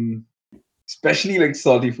 on. Especially like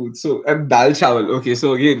salty food. So and dal chawal. Okay,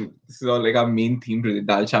 so again, this is all like our main theme today: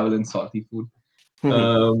 dal chawal and salty food. Mhm.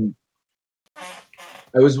 Um,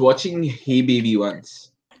 I was watching Hey Baby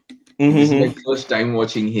once. This is my Mhm. first time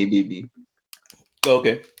watching Hey Baby,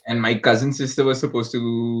 Okay. and my cousin sister was supposed to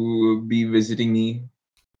be visiting me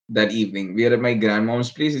that evening. We are at my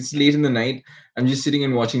grandmom's place. It's late in the night. I'm just sitting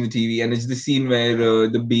and watching the TV, and it's the scene where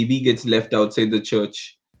the baby gets left outside the church,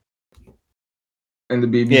 and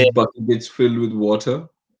the baby's Yeah. bucket gets filled with water,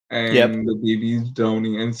 Yep. and the baby is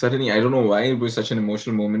drowning. And suddenly, I don't know why, it was such an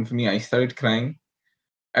emotional moment for me. I started crying,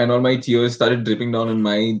 and all my tears started dripping down on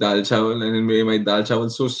my dal chawal, and then my dal chawal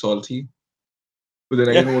was so salty. But then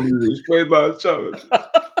I Yeah. didn't want to waste my dal chawal.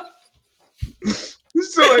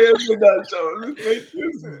 So I had my dal chawal with my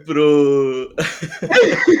tears. Bro.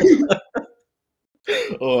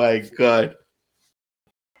 Oh my god.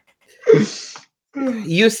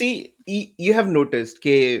 You see, you have noticed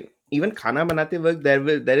कि even खाना बनाते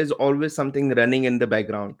वक्त there is always something running in the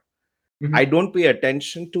background. I Mhm. don't pay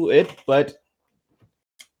attention to it, but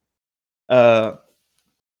uh,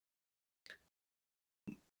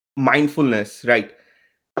 mindfulness, right?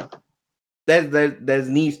 There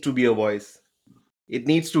needs to be a voice. It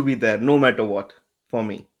needs to be there, no matter what, for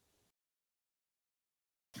me.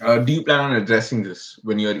 Do you plan on addressing this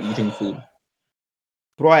when you're eating food?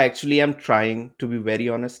 Bro, I actually am trying to be very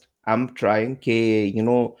honest. I'm trying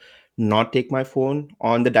not take my phone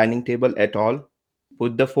on the dining table at all.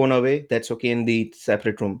 Put the phone away. That's okay in the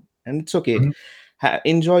separate room, and it's okay. Mhm.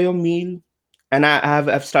 Enjoy your meal, and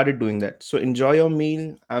I've started doing that. So enjoy your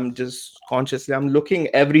meal. I'm just consciously I'm looking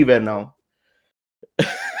everywhere now.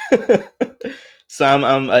 So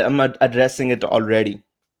I'm addressing it already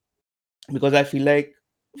because I feel like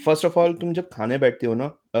first of all तुम जब खाने बैठते हो ना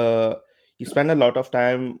you spend a lot of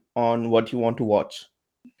time on what you want to watch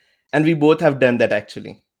and we both have done that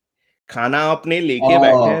actually खाना अपने लेके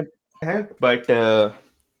बैठे Oh, हैं but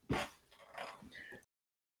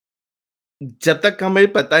जब तक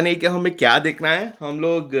हमें पता नहीं कि हमें क्या देखना है हम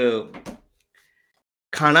लोग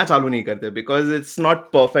खाना चालू नहीं करते because it's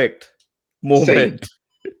not perfect same. moment.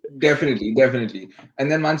 Definitely, definitely.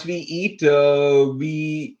 And then once we eat,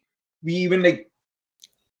 we even like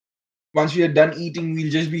once we are done eating,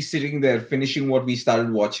 we'll just be sitting there finishing what we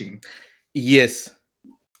started watching. Yes,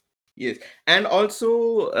 yes. And also,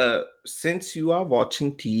 since you are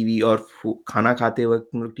watching TV or खाना खाते वक्त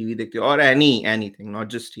तुम लोग TV देखते हो or anything, not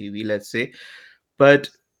just TV, let's say, but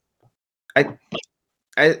I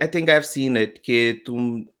I think I've seen it कि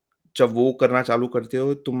तुम जब वो करना चालू करते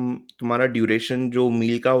हो तुम्हारा ड्यूरेशन जो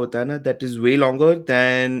मील का होता है ना that is way longer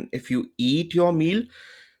than if you eat your meal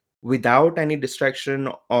without any distraction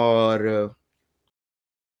or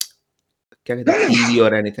क्या कहते हैं TV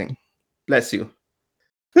or anything. Bless you,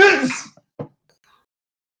 bless you.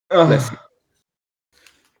 Ugh.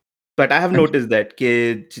 But I have notice that कि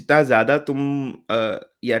जितना ज़्यादा तुम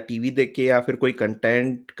या टीवी देख के या फिर कोई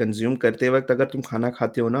कंटेंट कंज्यूम करते वक्त अगर तुम खाना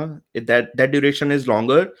खाते हो ना that that duration is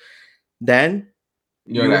longer than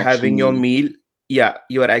You're you having your actually. meal. Yeah,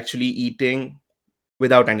 you are actually eating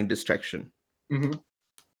without any distraction. Mhm.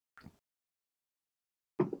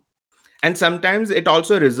 And sometimes it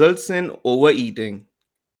also results in overeating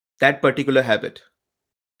that particular habit.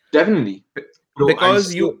 Definitely. Be- Bro, I because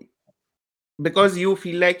still. you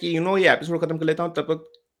feel like ये episode खत्म कर लेता हूँ तब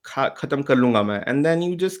तक खत्म कर लूंगा मैं and then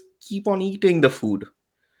you just keep on eating the food,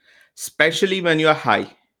 especially when you're high.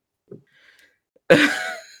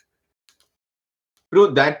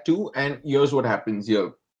 Bro, that too. And here's what happens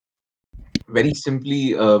here. Very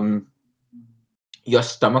simply, your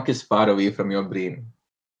stomach is far away from your brain.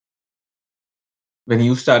 When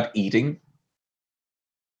you start eating,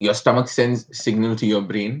 your stomach sends signal to your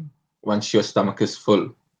brain once your stomach is full.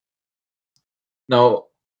 Now,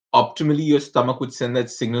 optimally, your stomach would send that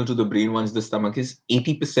signal to the brain once the stomach is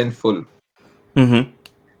 80% full. Mm-hmm.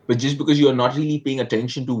 But just because you're not really paying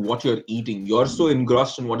attention to what you're eating, you're so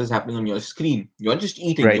engrossed in what is happening on your screen. You're just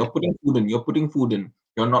eating, Right, you're putting food in, you're putting food in.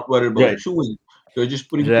 You're not worried about right, chewing, you're just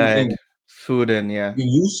putting food right. in. Food in, yeah.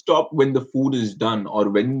 You stop when the food is done or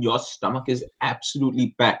when your stomach is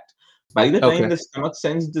absolutely packed. By the time Okay. the stomach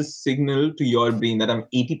sends the signal to your brain that I'm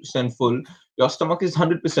 80% full, your stomach is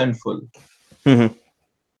 100% full. Mm-hmm.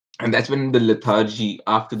 And that's when the lethargy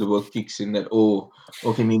after the work kicks in that, oh,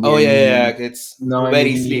 okay, maybe Oh I yeah, yeah, need, yeah. It's now I very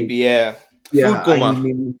maybe need, sleepy. Yeah, food yeah, I coma. need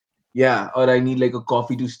maybe, yeah, or I need like a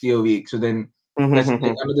coffee to stay awake. So then that's like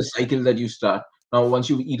Mm-hmm. another cycle that you start. Now, once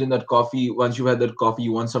you've eaten that coffee, once you've had that coffee,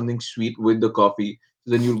 you want something sweet with the coffee.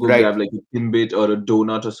 So then you'll go Right. grab like a Timbit or a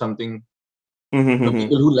donut or something. Now, Mm-hmm.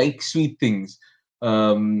 people who like sweet things,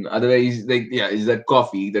 otherwise, like, yeah, is that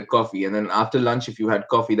coffee. And then after lunch, if you had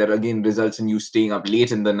coffee, that again results in you staying up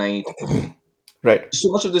late in the night. Right.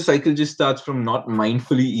 So much of the cycle just starts from not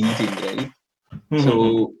mindfully eating, right? Mm-hmm.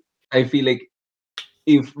 So I feel like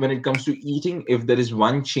if when it comes to eating, if there is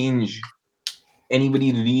one change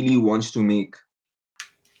anybody really wants to make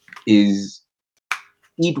is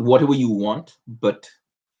eat whatever you want, but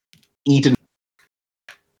eat and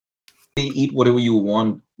eat whatever you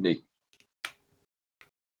want. Like,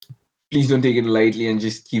 please don't take it lightly and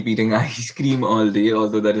just keep eating ice cream all day.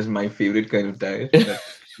 Although that is my favorite kind of diet. But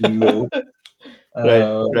no, Right.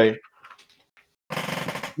 uh, Right.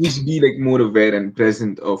 just be like more aware and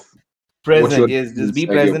present of what you're Present, yes, doing just be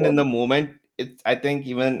inside your present in the body. moment. It's, I think,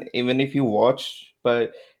 even if you watch,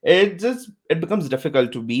 but it becomes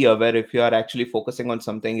difficult to be aware if you are actually focusing on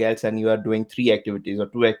something else and you are doing three activities or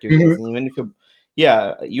two activities. Mhm. And even if you,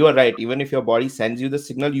 yeah, you are right, even if your body sends you the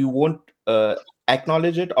signal, you won't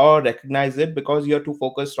acknowledge it or recognize it because you're too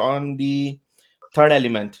focused on the third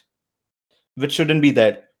element, which shouldn't be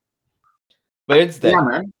there, but it's Yeah, there.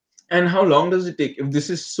 man. And how long does it take? If this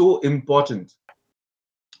is so important,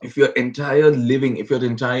 if your entire living, if your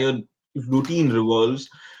entire routine revolves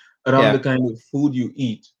around the Yeah. kind of food you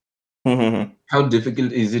eat, how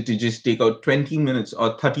difficult is it to just take out 20 minutes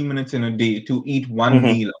or 30 minutes in a day to eat one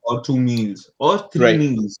meal or two meals or three Right.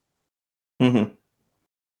 meals?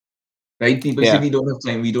 Right? People say Yeah. we don't have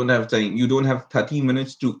time, we don't have time. You don't have 30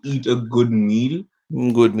 minutes to eat a good meal.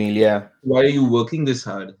 Good meal, yeah. Why are you working this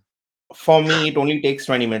hard? For me, it only takes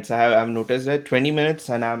 20 minutes. I've noticed that 20 minutes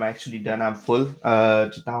and I'm actually done. I'm full.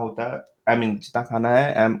 जितना होता है, I mean, जितना खाना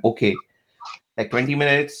है, I'm okay. Like 20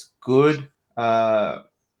 minutes, good.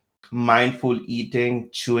 Mindful eating,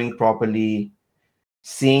 chewing properly,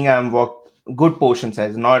 seeing I'm what good portion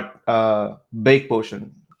size, not big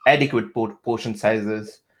portion, adequate portion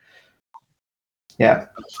sizes. Yeah.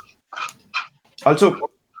 Also,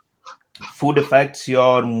 food affects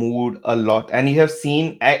your mood a lot, and you have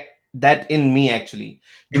seen that in me actually.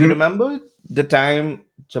 Do you Mhm. remember the time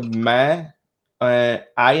जब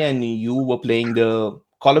I and you were playing the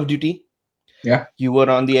Call of Duty? Yeah, You were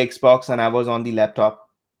on the Xbox and I was on the laptop.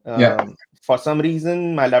 yeah. For some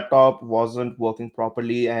reason my laptop wasn't working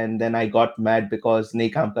properly and then I got mad because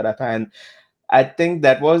nahi kaam kar raha tha, and I think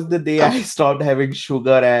that was the day I stopped having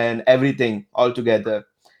sugar and everything altogether.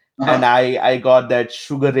 and Uh-huh. I got that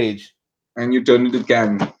sugar rage. And you turn into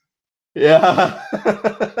Cam. Yeah.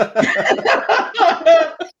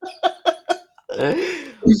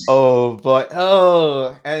 Oh boy.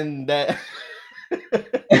 Oh, and that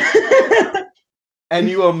and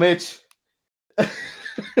you were Mitch.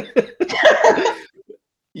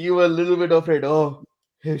 You were a little bit afraid. Oh,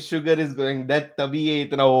 his sugar is going. That तभी ये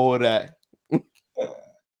इतना हो रहा है.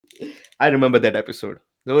 I remember that episode.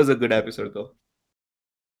 That was a good episode though.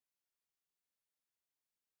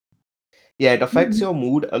 Yeah, it affects your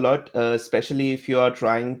mood a lot, especially if you are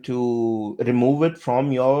trying to remove it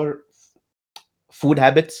from your food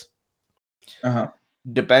habits. Uh-huh.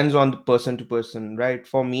 Depends on the person to person, right?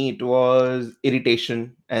 For me, it was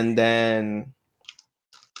irritation and then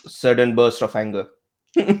sudden burst of anger.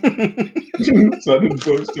 Sudden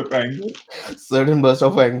burst of anger. Sudden burst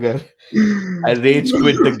of anger. I rage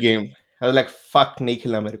quit the game. I was like, fuck, nahi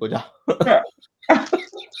khilna mere ko ja.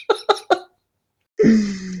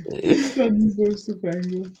 Sudden burst of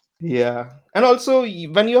anger. Yeah. And also,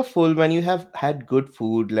 when you're full, when you have had good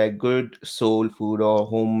food, like good soul food or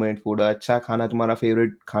homemade food, अच्छा खाना तुम्हारा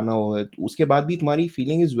favorite खाना हो, उसके बाद भी तुम्हारी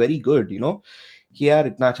feeling is very good, you know? कि यार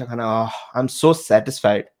इतना अच्छा खाना, I'm so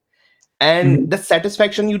satisfied. And Mhm. the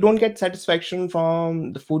satisfaction, you don't get satisfaction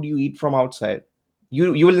from the food you eat from outside.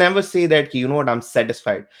 You will never say that, you know what, I'm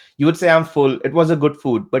satisfied. You would say I'm full. It was a good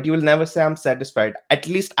food, but you will never say I'm satisfied. At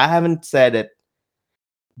least I haven't said it.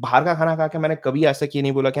 बाहर का खाना खा के मैंने कभी ऐसा कि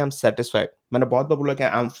नहीं बोला कि आई एम सेटिस्फाइड. मैंने बहुत बार बोला कि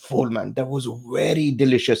I am full man, that was very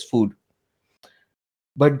delicious food.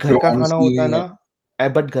 But घर Bro, का खाना होता है honestly, ना,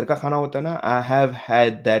 बट घर का खाना होता है ना, I have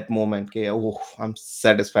had that moment कि ओह I am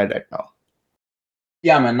satisfied right now.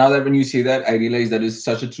 yeah, man. Now that when you say that, I realize that is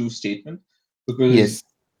such a true statement because Yes.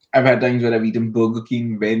 I've had times where I've eaten Burger King,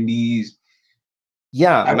 Wendy's,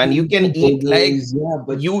 Yeah, I've man, you eaten can two eat like burgers, yeah,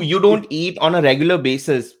 but you it, don't eat on a regular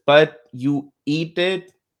basis, but you eat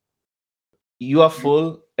it, you are full.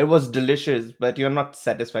 It was delicious, but you're not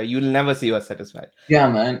satisfied. You'll never say you are satisfied. yeah,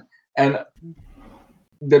 man. And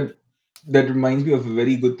that that reminds me of a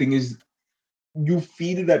very good thing is you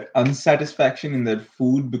feel that unsatisfaction in that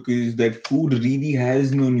food because that food really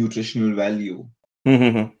has no nutritional value.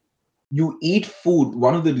 You eat food,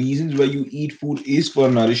 one of the reasons why you eat food is for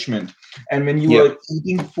nourishment. And when you Yeah. are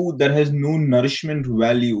eating food that has no nourishment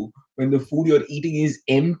value, when the food you're eating is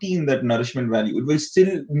empty in that nourishment value, it will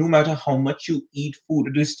still, no matter how much you eat food,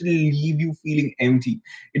 it will still leave you feeling empty.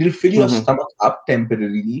 It will fill your stomach up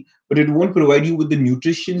temporarily, but it won't provide you with the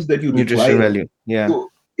nutritions that you Nutrition require. value. Yeah. So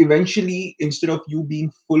eventually, instead of you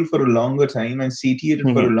being full for a longer time and satiated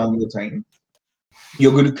for a longer time,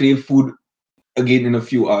 you're going to crave food again in a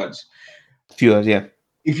few hours. Few, yeah.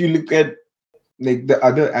 If you look at like the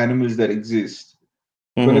other animals that exist,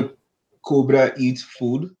 when a Mm-hmm. cobra eats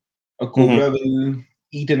food, a Mm-hmm. cobra will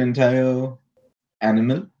eat an entire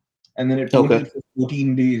animal and then it won't Okay. eat for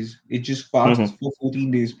 14 days. It just Mm-hmm. fasts for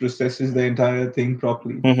 14 days, processes the entire thing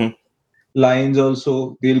properly. Mm-hmm. Lions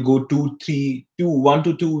also, they'll go 1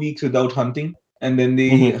 to 2 weeks without hunting and then they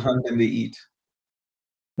Mm-hmm. hunt and they eat,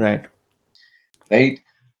 Right. right?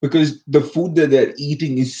 Because the food that they're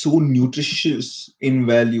eating is so nutritious in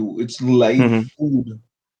value. It's live Mm-hmm. food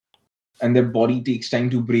and their body takes time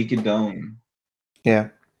to break it down, Yeah.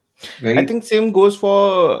 I right? think same goes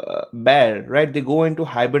for bear, right? They go into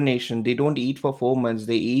hibernation. They don't eat for 4 months.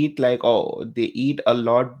 They eat like, oh, they eat a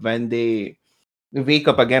lot when they wake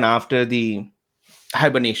up again after the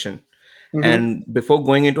hibernation. Mhm. And before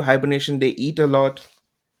going into hibernation, they eat a lot.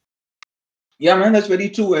 Yeah, man, that's very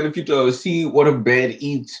true. And if you see what a bear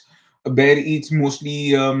eats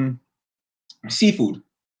mostly seafood, Yep.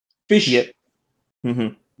 fish, Mm-hmm.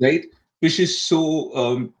 right? Fish is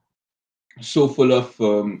so full of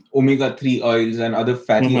omega-3 oils and other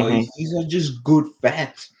fatty Mm-hmm. oils. These are just good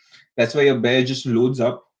fats. That's why a bear just loads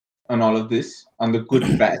up on all of this, on the good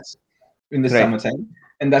fats in the Right. summertime.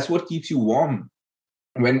 And that's what keeps you warm.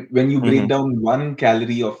 When you break Mm-hmm. down 1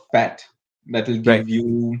 calorie of fat, that will Right. give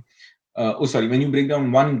you when you break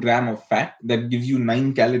down 1 gram of fat, that gives you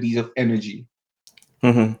 9 calories of energy,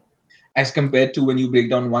 Mm-hmm. as compared to when you break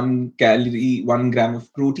down 1 gram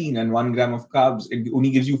of protein and 1 gram of carbs, it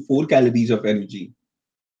only gives you 4 calories of energy.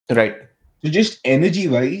 Right. So, just energy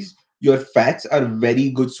wise, your fats are very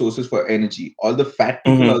good sources for energy. All the fat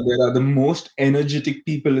people Mm-hmm. out there are the most energetic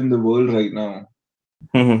people in the world right now.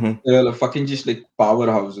 Mm-hmm. They're like fucking just like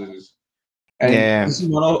powerhouses. And Yeah. this is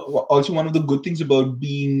also one of the good things about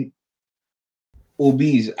being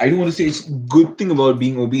obese. I don't want to say it's good thing about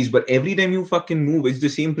being obese, but every time you fucking move, it's the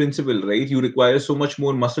same principle, right? You require so much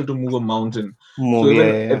more muscle to move a mountain. So Move. Yeah. even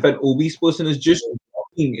Yeah. Yeah. if an obese person is just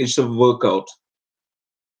walking, it's a workout.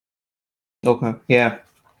 Okay. Yeah.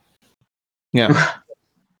 Yeah.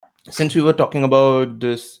 Since we were talking about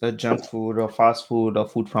this junk food or fast food or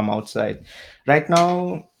food from outside, right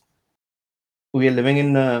now we are living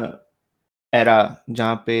in a era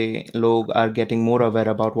जहाँ पे लोग are getting more aware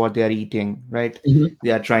about what they are eating, right? Mhm.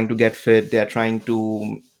 They are trying to get fit. They are trying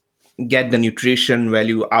to get the nutrition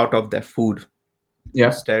value out of their food Yeah.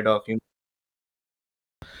 instead of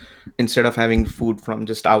instead of having food from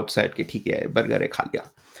just outside. कि ठीक है burger है खा लिया.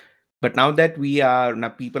 But now that we are now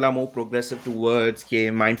people are more progressive towards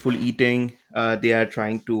के mindful eating, they are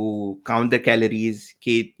trying to count the calories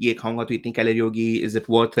कि ये खाऊंगा तो इतनी कैलोरी होगी, is it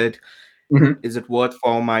worth it, Mhm. is it worth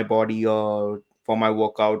for my body or for my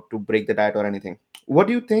workout to break the diet or anything. What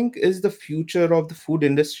do you think is the future of the food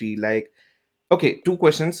industry? Like, okay, two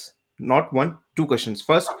questions, not one, two questions.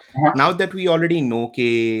 First, Uh-huh. now that we already know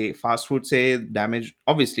okay, fast food say damage,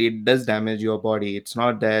 obviously it does damage your body. It's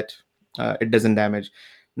not that it doesn't damage.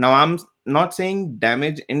 Now I'm not saying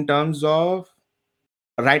damage in terms of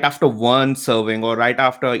right after one serving or right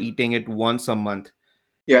after eating it once a month.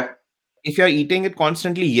 Yeah. If you're eating it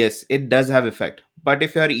constantly, yes, it does have effect. But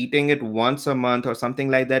if you're eating it once a month or something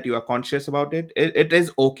like that, you are conscious about it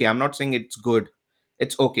is okay. I'm not saying it's good,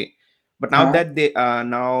 it's okay. But now Uh-huh. that they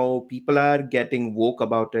now people are getting woke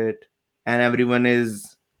about it, and everyone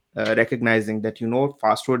is recognizing that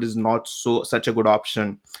fast food is not so such a good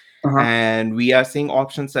option, Uh-huh. and we are seeing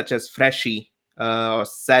options such as Freshie, or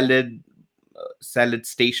salad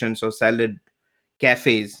stations or salad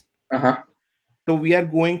cafes. Uh-huh. So we are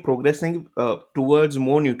going progressing towards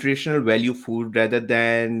more nutritional value food rather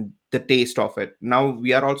than the taste of it. Now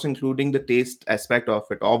we are also including the taste aspect of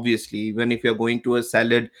it. Obviously, even if you're going to a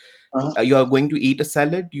salad, Uh-huh. you are going to eat a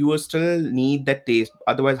salad, you will still need that taste.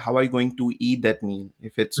 Otherwise, how are you going to eat that meal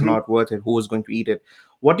if it's Mhm. not worth it? Who is going to eat it?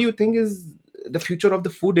 What do you think is the future of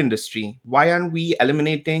the food industry? Why aren't we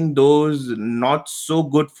eliminating those not so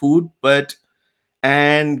good food, but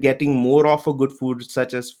and getting more of a good food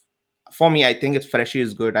such as, for me, I think it's Freshie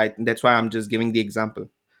is good. That's why I'm just giving the example.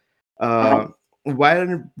 Uh-huh. uh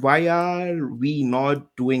why are we not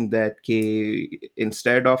doing that? Okay,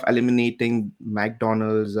 instead of eliminating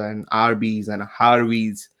McDonald's and Arby's and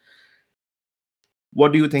Harvey's,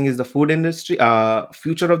 what do you think is the food industry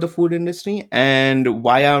future of the food industry, and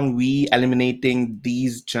why aren't we eliminating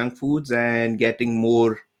these junk foods and getting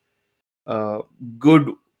more uh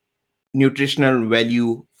good nutritional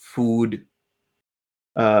value food,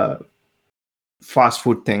 uh fast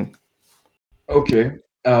food thing? Okay.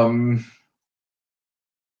 Um,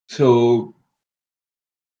 so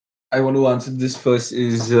I want to answer this first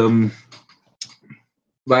is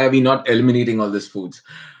why are we not eliminating all these foods?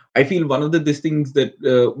 I feel one of the things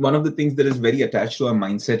that is very attached to our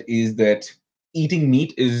mindset is that eating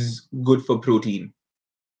meat is good for protein,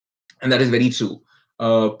 and that is very true.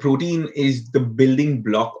 Protein is the building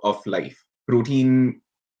block of life. Protein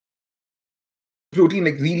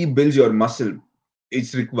like really builds your muscle.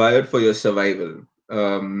 It's required for your survival.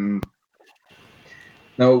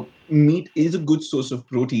 Now, meat is a good source of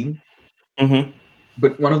protein, Mm-hmm.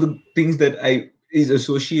 but one of the things that I is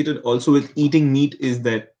associated also with eating meat is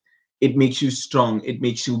that it makes you strong, it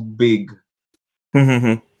makes you big,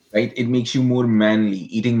 Mm-hmm. right? It makes you more manly.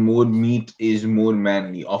 Eating more meat is more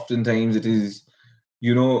manly. Oftentimes it is,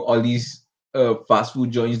 all these fast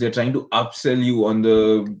food joints, they're trying to upsell you on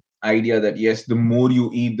the idea that yes, the more you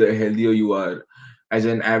eat, the healthier you are. As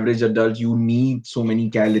an average adult, you need so many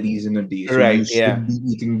calories in a day, so you Right, yeah. should be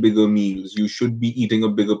eating bigger meals, you should be eating a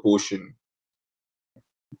bigger portion.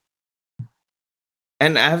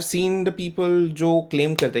 And I have seen the people जो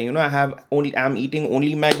claim करते हैं, I'm eating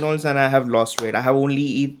only McDonald's and I have lost weight. I have only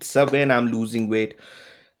eat Subway and I'm losing weight.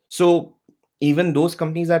 So even those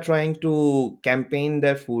companies are trying to campaign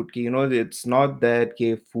their food कि, it's not that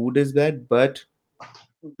कि food is bad, but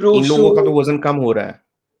Bro, इन लोगों का तो so वजन कम हो रहा है.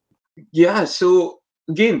 yeah, so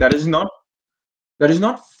again, that is not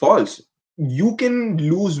false. You can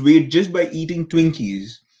lose weight just by eating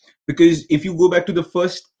Twinkies. Because if you go back to the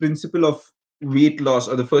first principle of weight loss,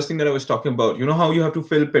 or the first thing that I was talking about, you know how you have to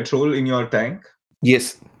fill petrol in your tank?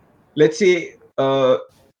 Yes. Let's say uh,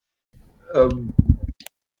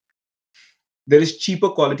 there is cheaper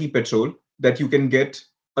quality petrol that you can get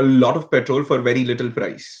a lot of petrol for very little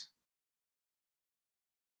price.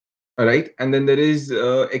 All right. And then there is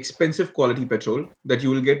expensive quality petrol that you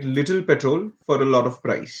will get little petrol for a lot of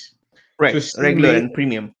price. So, Right, same regular way, and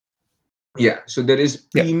premium. yeah, so there is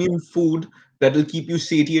Yeah. premium food that will keep you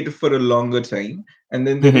satiated for a longer time, and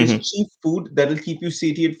then there is Mm-hmm. cheap food that will keep you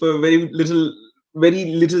satiated for very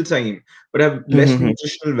little time, but have less Mm-hmm.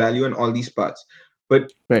 nutritional value and all these parts.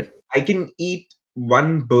 But Right. I can eat.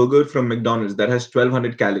 one burger from McDonald's that has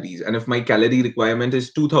 1200 calories, and if my calorie requirement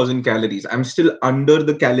is 2000 calories, I'm still under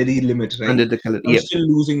the calorie limit, right? Under the color. I'm Yep. still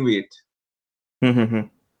losing weight. Mm-hmm.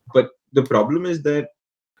 But the problem is that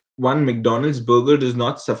one McDonald's burger does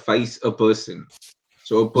not suffice a person.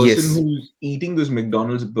 So a person Yes. who's eating those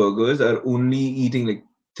McDonald's burgers are only eating like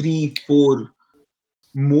three, four,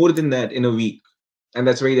 more than that in a week. And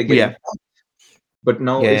that's why they're getting Yeah. fat. But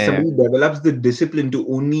now, Yeah. if Yeah. somebody develops the discipline to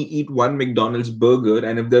only eat one McDonald's burger,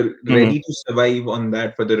 and if they're Mm-hmm. ready to survive on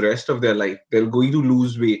that for the rest of their life, they're going to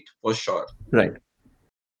lose weight for sure. Right.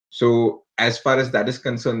 So, as far as that is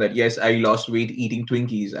concerned, that yes, I lost weight eating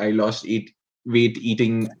Twinkies, I lost weight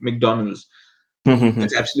eating McDonald's. Mm-hmm.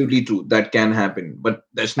 That's absolutely true. That can happen, but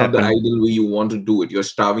that's not the Happen. ideal way you want to do it. You're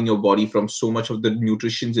starving your body from so much of the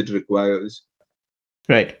nutrition it requires.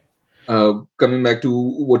 Right. Coming back to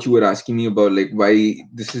what you were asking me about, like why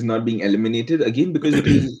this is not being eliminated again, because it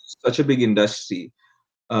is such a big industry.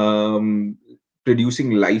 Um,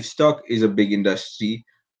 Producing livestock is a big industry.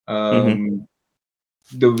 Mm-hmm. Um,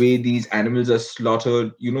 the way these animals are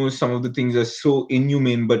slaughtered, some of the things are so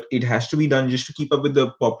inhumane, but it has to be done just to keep up with the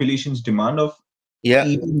population's demand of Yeah.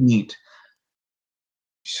 eating meat.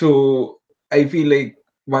 So I feel like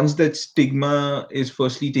once that stigma is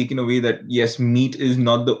firstly taken away, that yes, meat is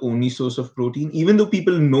not the only source of protein, even though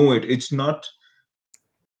people know it, it's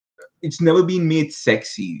never been made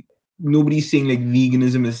sexy. Nobody's saying like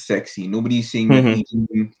veganism is sexy. Nobody's saying that Mm-hmm.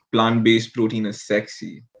 eating plant-based protein is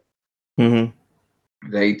sexy, Mm-hmm.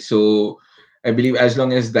 right? So I believe as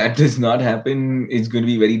long as that does not happen, it's going to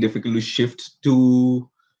be very difficult to shift to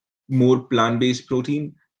more plant-based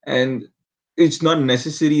protein. And it's not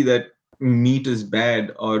necessary that meat is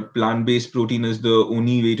bad or plant-based protein is the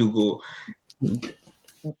only way to go.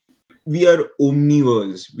 We are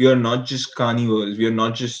omnivores. We are not just carnivores. We are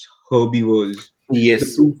not just herbivores. The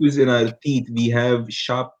Yes. proof is in our teeth. We have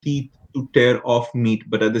sharp teeth to tear off meat,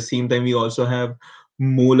 but at the same time, we also have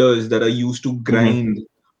molars that are used to Mm-hmm. grind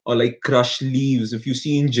or like crush leaves. If you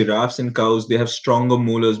see in giraffes and cows, they have stronger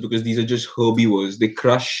molars because these are just herbivores. They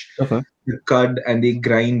crush Okay. the cud and they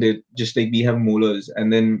grind it just like we have molars.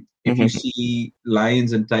 And then if you Mm-hmm. see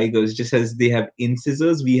lions and tigers, just as they have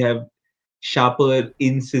incisors, we have sharper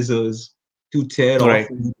incisors to tear off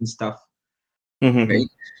Right. meat and stuff, Mm-hmm. right?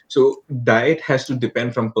 So diet has to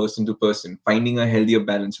depend from person to person, finding a healthier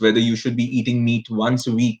balance, whether you should be eating meat once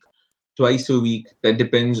a week, twice a week, that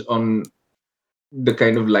depends on the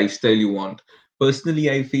kind of lifestyle you want.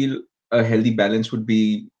 Personally, I feel a healthy balance would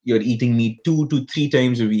be you're eating meat 2 to 3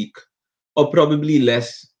 times a week, or probably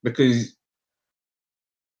less, because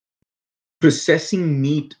processing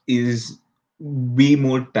meat is way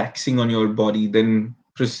more taxing on your body than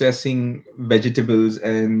processing vegetables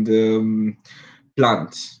and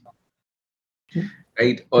plants,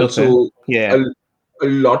 right? Okay. Also, Yeah. a, a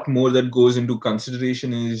lot more that goes into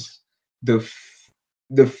consideration is the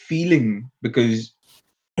feeling, because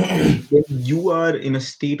when you are in a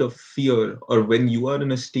state of fear or when you are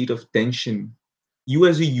in a state of tension, you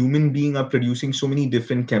as a human being are producing so many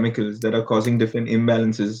different chemicals that are causing different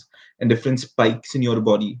imbalances and different spikes in your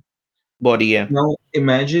body. Body. Yeah. Now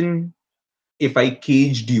imagine if I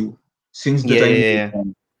caged you since the Yeah. time you Yeah. were Yeah.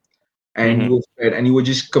 born, and you Mm-hmm. were fed and you were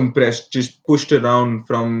just compressed, just pushed around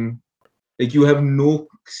from, like, you have no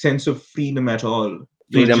sense of freedom at all.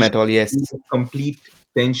 You're Freedom just at all. Yes. in complete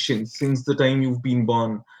tension since the time you've been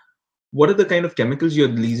born. What are the kind of chemicals you're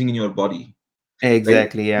releasing in your body, right?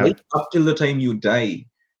 Exactly. Yeah. Right up till the time you die.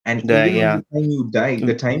 And The even on yeah. the time you die,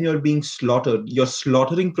 the Mm, time you're being slaughtered, your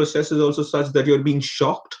slaughtering process is also such that you're being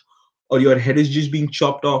shocked or your head is just being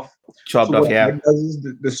chopped off. So chopped off. what Yeah. that does is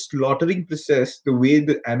the slaughtering process, the way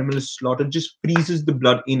the animal is slaughtered, just freezes the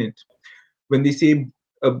blood in it. When they say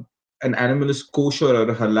uh, an animal is kosher or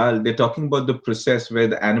halal, they're talking about the process where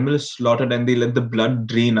the animal is slaughtered and they let the blood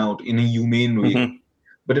drain out in a humane way. Mm-hmm.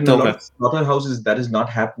 But in a lot Okay. of slaughterhouses, that is not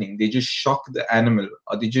happening. They just shock the animal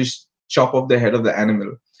or they just chop off the head of the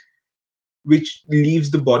animal, which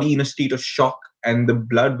leaves the body in a state of shock. And the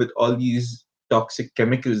blood with all these toxic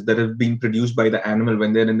chemicals that have been produced by the animal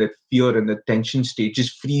when they're in that fear and that tension state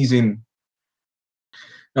just freeze in.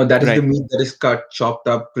 Now, that is the Right. meat that is cut, chopped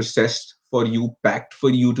up, processed for you, packed for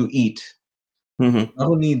you to eat. Mm-hmm. Not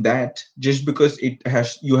only that, just because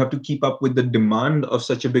you have to keep up with the demand of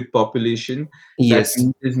such a big population, that Yes.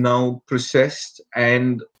 meat is now processed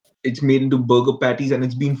and it's made into burger patties and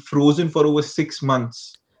it's been frozen for over 6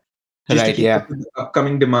 months just to Right. keep up Yeah. with the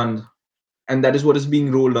upcoming demand. And that is what is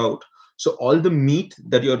being rolled out. So all the meat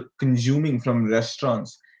that you're consuming from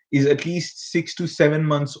restaurants is at least 6 to 7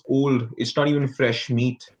 months old. It's not even fresh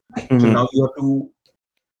meat. So Mm-hmm. now you have to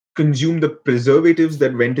consume the preservatives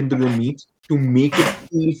that went into the meat to make it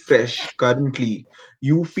feel fresh. Currently,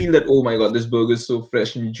 you feel that, oh my god, this burger is so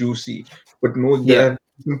fresh and juicy, but no, there Yeah. are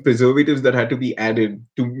some preservatives that had to be added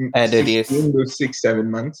to Added, yes. sustain those 6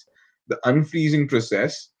 7 months, the unfreezing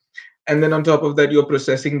process. And then on top of that, you're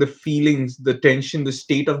processing the feelings, the tension, the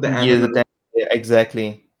state of the Yeah, animal, yeah,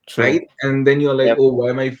 exactly. right? True. And then you're like, Yep. oh, why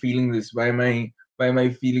am I feeling this? Why am I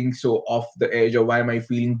feeling so off the edge, or why am I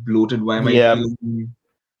feeling bloated? Why am I Yeah. feeling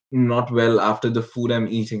not well after the food I'm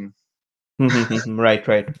eating? Right,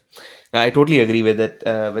 right. I totally agree with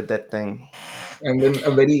that thing. And then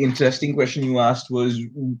a very interesting question you asked was,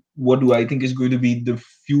 what do I think is going to be the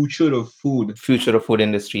future of food? Future of food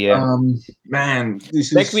industry, yeah. Man,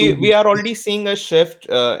 this Like is so. we are already seeing a shift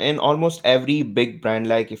in almost every big brand.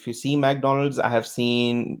 Like if you see McDonald's, I have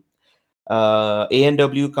seen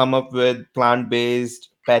A&W come up with plant-based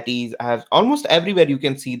patties. I have almost everywhere you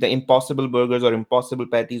can see the impossible burgers or impossible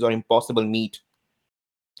patties or impossible meat.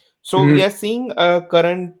 So we Mhm. are seeing a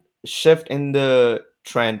current shift in the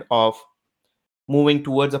trend of moving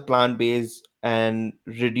towards a plant-based and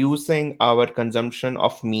reducing our consumption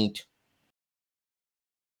of meat.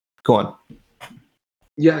 Go on.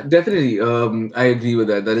 Yeah, definitely. I agree with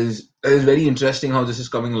that. That is very interesting how this is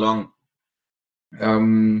coming along.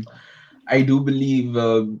 Um, I do believe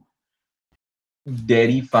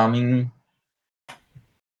dairy farming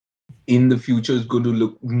in the future is going to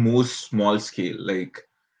look more small scale. Like,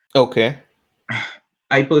 Okay.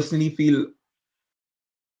 I personally feel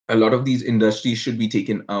a lot of these industries should be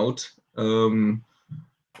taken out,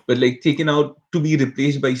 but like taken out to be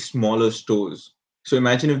replaced by smaller stores. So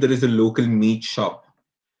imagine if there is a local meat shop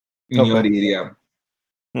in your Okay. area.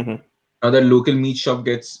 Hmm. Now that local meat shop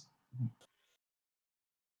gets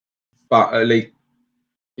like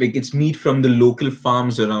it's meat from the local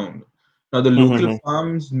farms around. Now the local Hmm.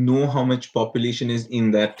 farms know how much population is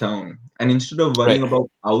in that town, and instead of worrying Right. about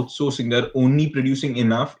outsourcing, they're only producing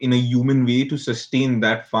enough in a human way to sustain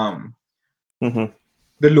that farm. Hmm.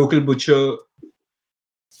 The local butcher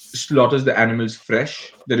slaughters the animals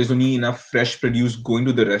fresh. There is only enough fresh produce going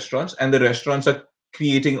to the restaurants, and the restaurants are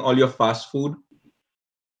creating all your fast food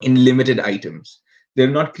in limited items. They're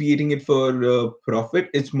not creating it for profit.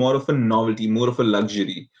 It's more of a novelty, more of a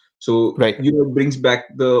luxury. So Right. it brings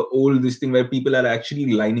back the old this thing where people are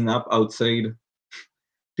actually lining up outside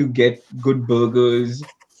to get good burgers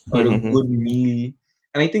or a Hmm. good meal.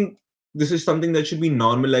 And I think this is something that should be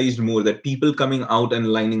normalized more. That people coming out and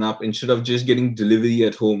lining up instead of just getting delivery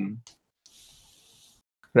at home,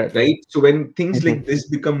 Right. right? So when things Hmm. like this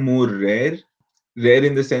become more rare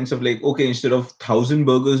in the sense of like, okay, instead of 1,000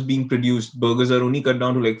 burgers being produced, burgers are only cut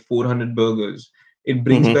down to like 400 burgers. It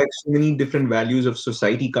brings Hmm. back so many different values of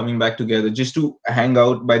society coming back together just to hang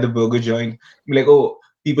out by the burger joint. Like, oh,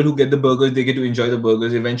 people who get the burgers, they get to enjoy the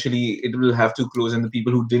burgers. Eventually, it will have to close, and the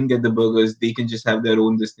people who didn't get the burgers, they can just have their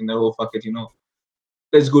own this thing. That, oh, fuck it,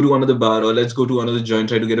 let's go to another bar or let's go to another joint,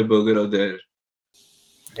 try to get a burger out there.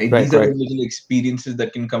 Right? Right. These are the Right. little experiences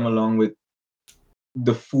that can come along with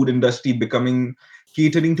the food industry becoming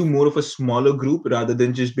catering to more of a smaller group rather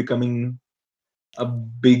than just becoming a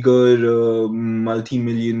bigger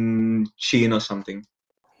multi-million chain or something.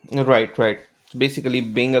 Right. Right. Basically,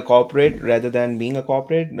 being a corporate rather than being a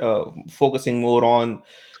corporate, focusing more on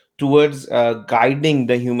towards guiding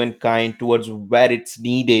the humankind towards where it's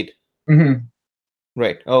needed. Hmm.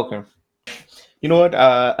 Right. Okay. You know what?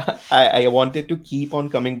 I wanted to keep on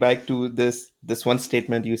coming back to this one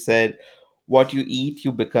statement you said, "What you eat,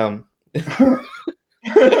 you become."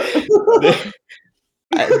 The-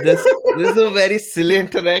 this is a very silly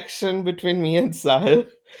interaction between me and Sahil.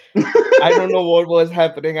 I don't know what was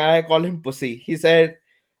happening. I call him pussy. He said,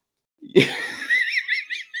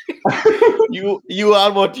 "You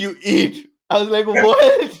are what you eat." I was like,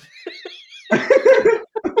 "What?"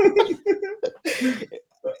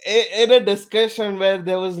 In a discussion where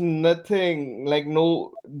there was nothing, like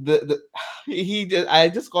no, the he just I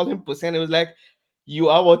just called him pussy, and it was like, "You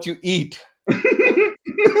are what you eat."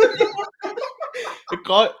 It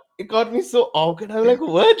caught me so awkward. I was like,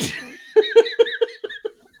 "What?"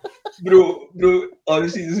 Bro,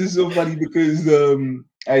 honestly, this is so funny because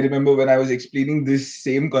I remember when I was explaining this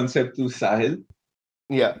same concept to Sahil,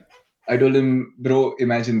 Yeah. I told him, bro,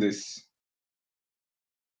 imagine this.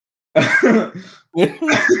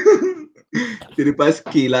 तेरे पास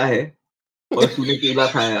केला है और तूने केला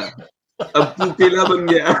खाया, अब तू केला बन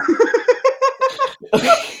गया.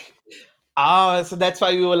 So that's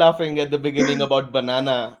why we were laughing at the beginning about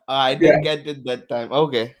banana. I Yeah. didn't get it that time.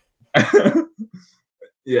 Okay.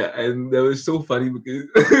 Yeah, and that was so funny because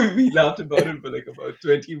we laughed about it for like about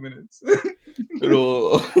 20 minutes.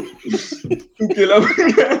 Bro. To kill a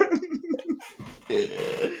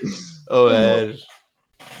Oh man.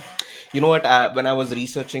 You know what? When I was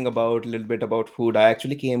researching about a little bit about food, I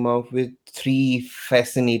actually came up with three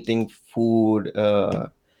fascinating food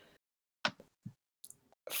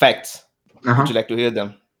facts. Would Uh-huh. you like to hear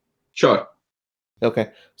them? Sure.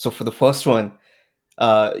 Okay. So for the first one,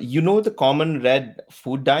 you know the common red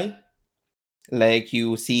food dye, like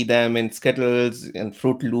you see them in Skittles and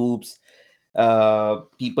Fruit Loops.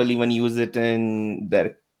 People even use it in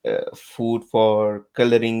their food for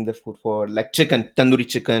coloring the food for like chicken, tandoori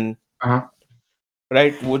chicken, Uh-huh.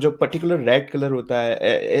 right? वो जो particular red color होता है,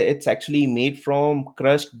 it's actually made from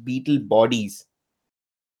crushed beetle bodies.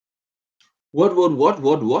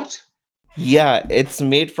 What? Yeah, it's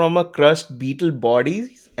made from a crushed beetle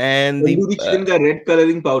bodies, and the Tandoori chicken का red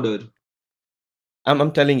coloring powder.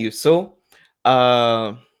 I'm telling you. So,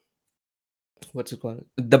 uh, what's it called?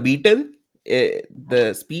 The beetle,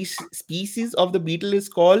 the species of the beetle is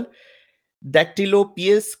called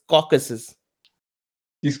Dactylopius caucasus.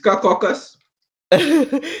 किसका caucus?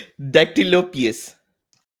 Dactylopius.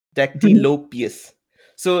 Dactylopius.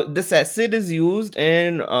 So this acid is used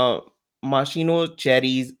in maraschino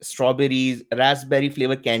cherries, strawberries, raspberry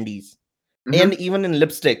flavor candies, and Mm-hmm. even in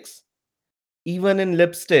lipsticks. Even in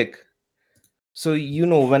lipstick. So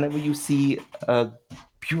whenever you see a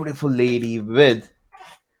beautiful lady with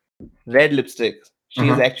red lipstick, she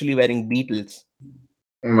is Uh-huh. actually wearing beetles.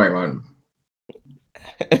 Oh my god.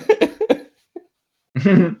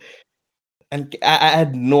 And I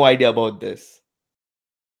had no idea about this.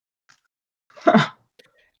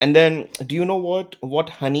 And then, do you know what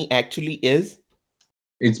honey actually is?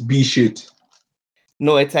 It's bee shit.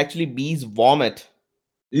 No, it's actually bees' vomit.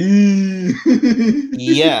 Eee.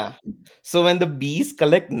 Yeah. So when the bees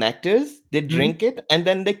collect nectars, they Mhm, drink it and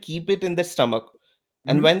then they keep it in their stomach.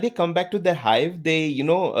 And mhm, when they come back to their hive, they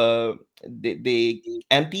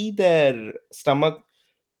empty their stomach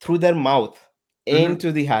through their mouth mhm.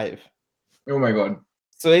 into the hive. Oh my god.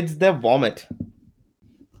 So it's their vomit.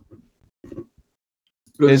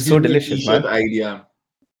 Bro, this It's gives so me a delicious, t-shirt man. idea.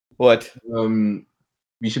 What? Um,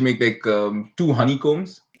 we should make like two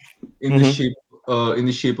honeycombs Mm-hmm. in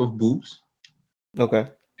the shape of boobs, Okay.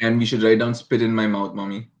 and we should write down "spit in my mouth,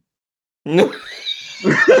 mommy."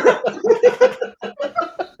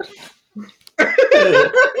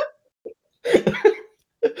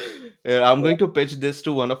 Yeah, I'm going to pitch this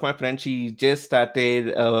to one of my friends. She just started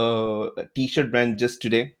a t-shirt brand just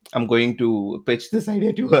today. I'm going to pitch this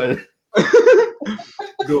idea to her.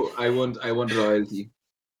 Bro, I want royalty.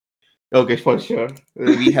 Okay, for sure.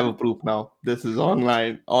 We have a proof now. This is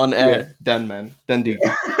online, on Yeah. air. Done, man. Done deal.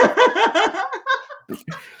 Yeah.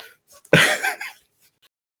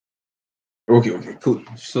 Okay, cool.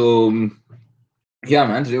 So yeah,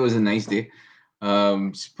 man, today was a nice day.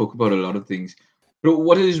 Spoke about a lot of things. Bro,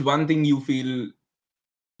 what is one thing you feel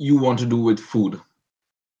you want to do with food? Or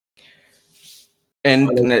And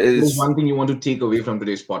like, what is is one thing you want to take away from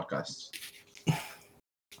today's podcast?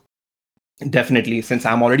 definitely, since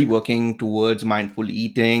I'm already working towards mindful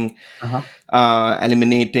eating, Uh-huh.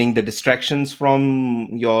 eliminating the distractions from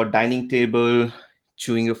your dining table,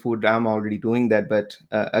 chewing your food. I'm already doing that, but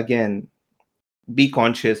again, be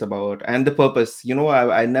conscious about and the purpose.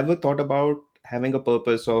 I never thought about having a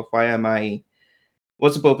purpose of why am I.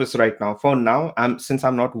 What's the purpose right now? For now, since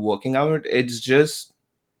I'm not working out, it's just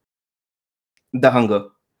the hunger,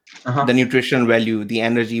 Uh-huh. the nutrition value, the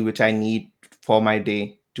energy which I need for my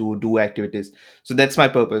day to do activities. So that's my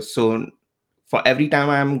purpose. So for every time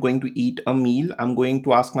I'm going to eat a meal, I'm going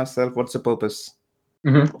to ask myself, what's the purpose?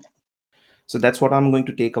 Mm-hmm. So that's what I'm going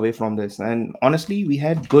to take away from this. And honestly, we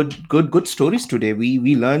had good stories today.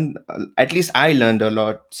 We learned, at least I learned a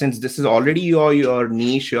lot. Since this is already your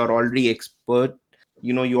niche, you're already expert.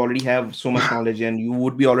 You already have so much knowledge, and you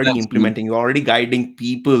would be already That's good. implementing. You're already guiding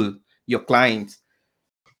people, your clients.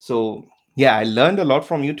 So yeah, I learned a lot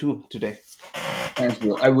from you too today. Thanks,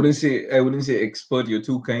 bro. I wouldn't say expert. You're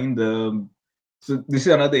too kind. So this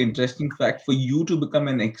is another interesting fact. For you to become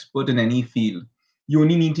an expert in any field, you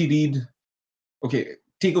only need to read. Okay,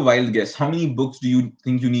 take a wild guess. How many books do you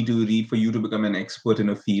think you need to read for you to become an expert in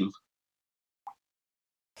a field?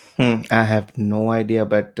 I have no idea,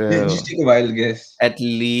 but Just take a wild guess, at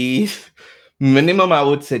least minimum I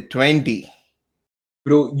would say 20.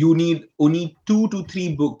 bro. You need only 2 to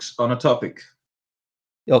 3 books on a topic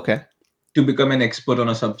Okay. to become an expert on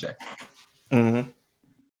a subject. Hmm.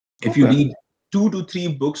 If you Okay. read 2 to 3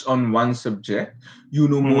 books on one subject, you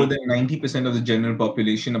know more Hmm. than 90% of the general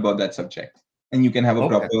population about that subject, and you can have a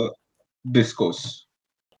Okay. proper discourse.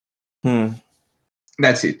 Hmm.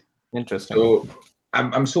 That's it. Interesting. So,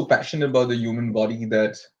 I'm so passionate about the human body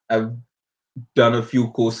that I've done a few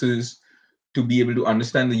courses to be able to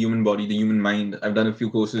understand the human body, the human mind. I've done a few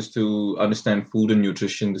courses to understand food and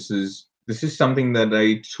nutrition. This is something that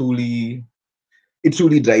it truly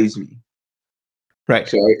drives me. Right.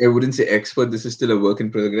 So I wouldn't say expert. This is still a work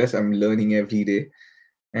in progress. I'm learning every day,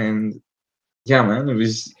 and yeah, man, it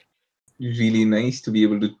was really nice to be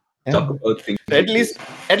able to Yeah. talk about things At like least, this.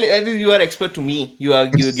 at least you are expert to me. You're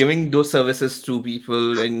giving those services to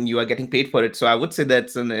people, and you are getting paid for it. So I would say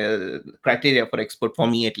that's an criteria for expert for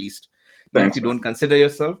me, at least. Even if Thanks, you man. don't consider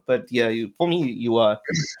yourself, but yeah, for me, you are.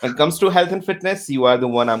 When it comes to health and fitness, you are the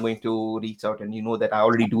one I'm going to reach out, and you know that I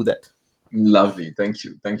already do that. Lovely. Thank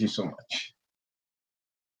you. Thank you so much.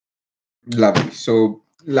 Lovely. So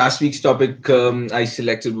last week's topic I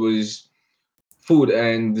selected was food,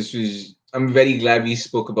 and this was. I'm very glad we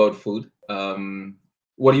spoke about food.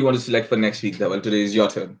 What do you want to select for next week, Dhaval? Today is your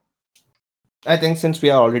turn. I think since we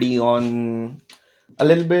are already on a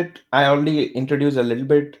little bit, I already introduced a little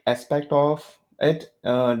bit aspect of it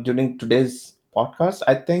during today's podcast.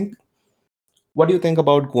 I think, what do you think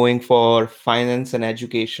about going for finance and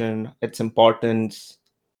education, its importance?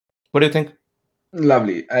 What do you think?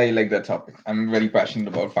 Lovely. I like that topic. I'm very passionate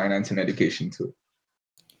about finance and education too.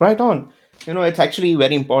 Right on. It's actually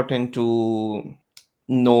very important to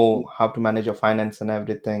know how to manage your finance and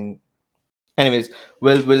everything. Anyways,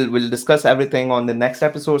 we'll discuss everything on the next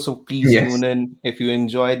episode. So please Yes. tune in. If you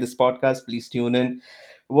enjoyed this podcast, please tune in.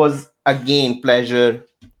 It was again pleasure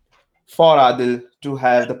for Adil to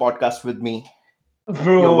have the podcast with me. You're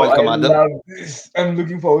Bro, I welcome, Adil. love this. I'm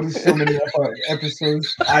looking forward to so many of our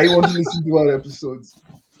episodes. I want to listen to our episodes.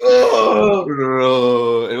 Oh,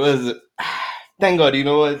 Bro, it was. Thank God. You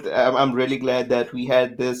know what? I'm really glad that we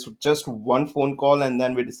had this just one phone call, and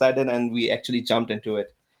then we decided and we actually jumped into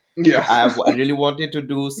it. yeah. I really wanted to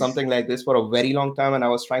do something like this for a very long time, and I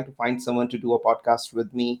was trying to find someone to do a podcast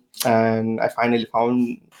with me, and I finally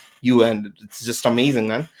found you, and it's just amazing,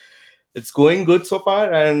 man. It's going good so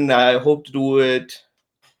far, and I hope to do it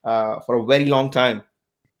for a very long time.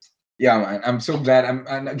 Yeah, man. I'm so glad.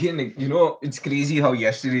 And again, like, it's crazy how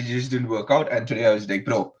yesterday just didn't work out. And today I was like,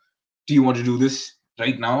 bro, do you want to do this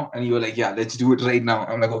right now? And you were like, yeah, let's do it right now.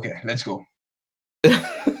 I'm like, okay, let's go.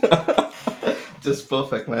 Just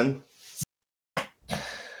perfect, man.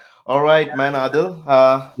 All right, man,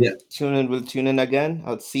 Adil. Yeah. Tune in. We'll tune in again.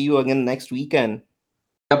 I'll see you again next weekend.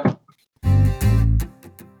 Yep.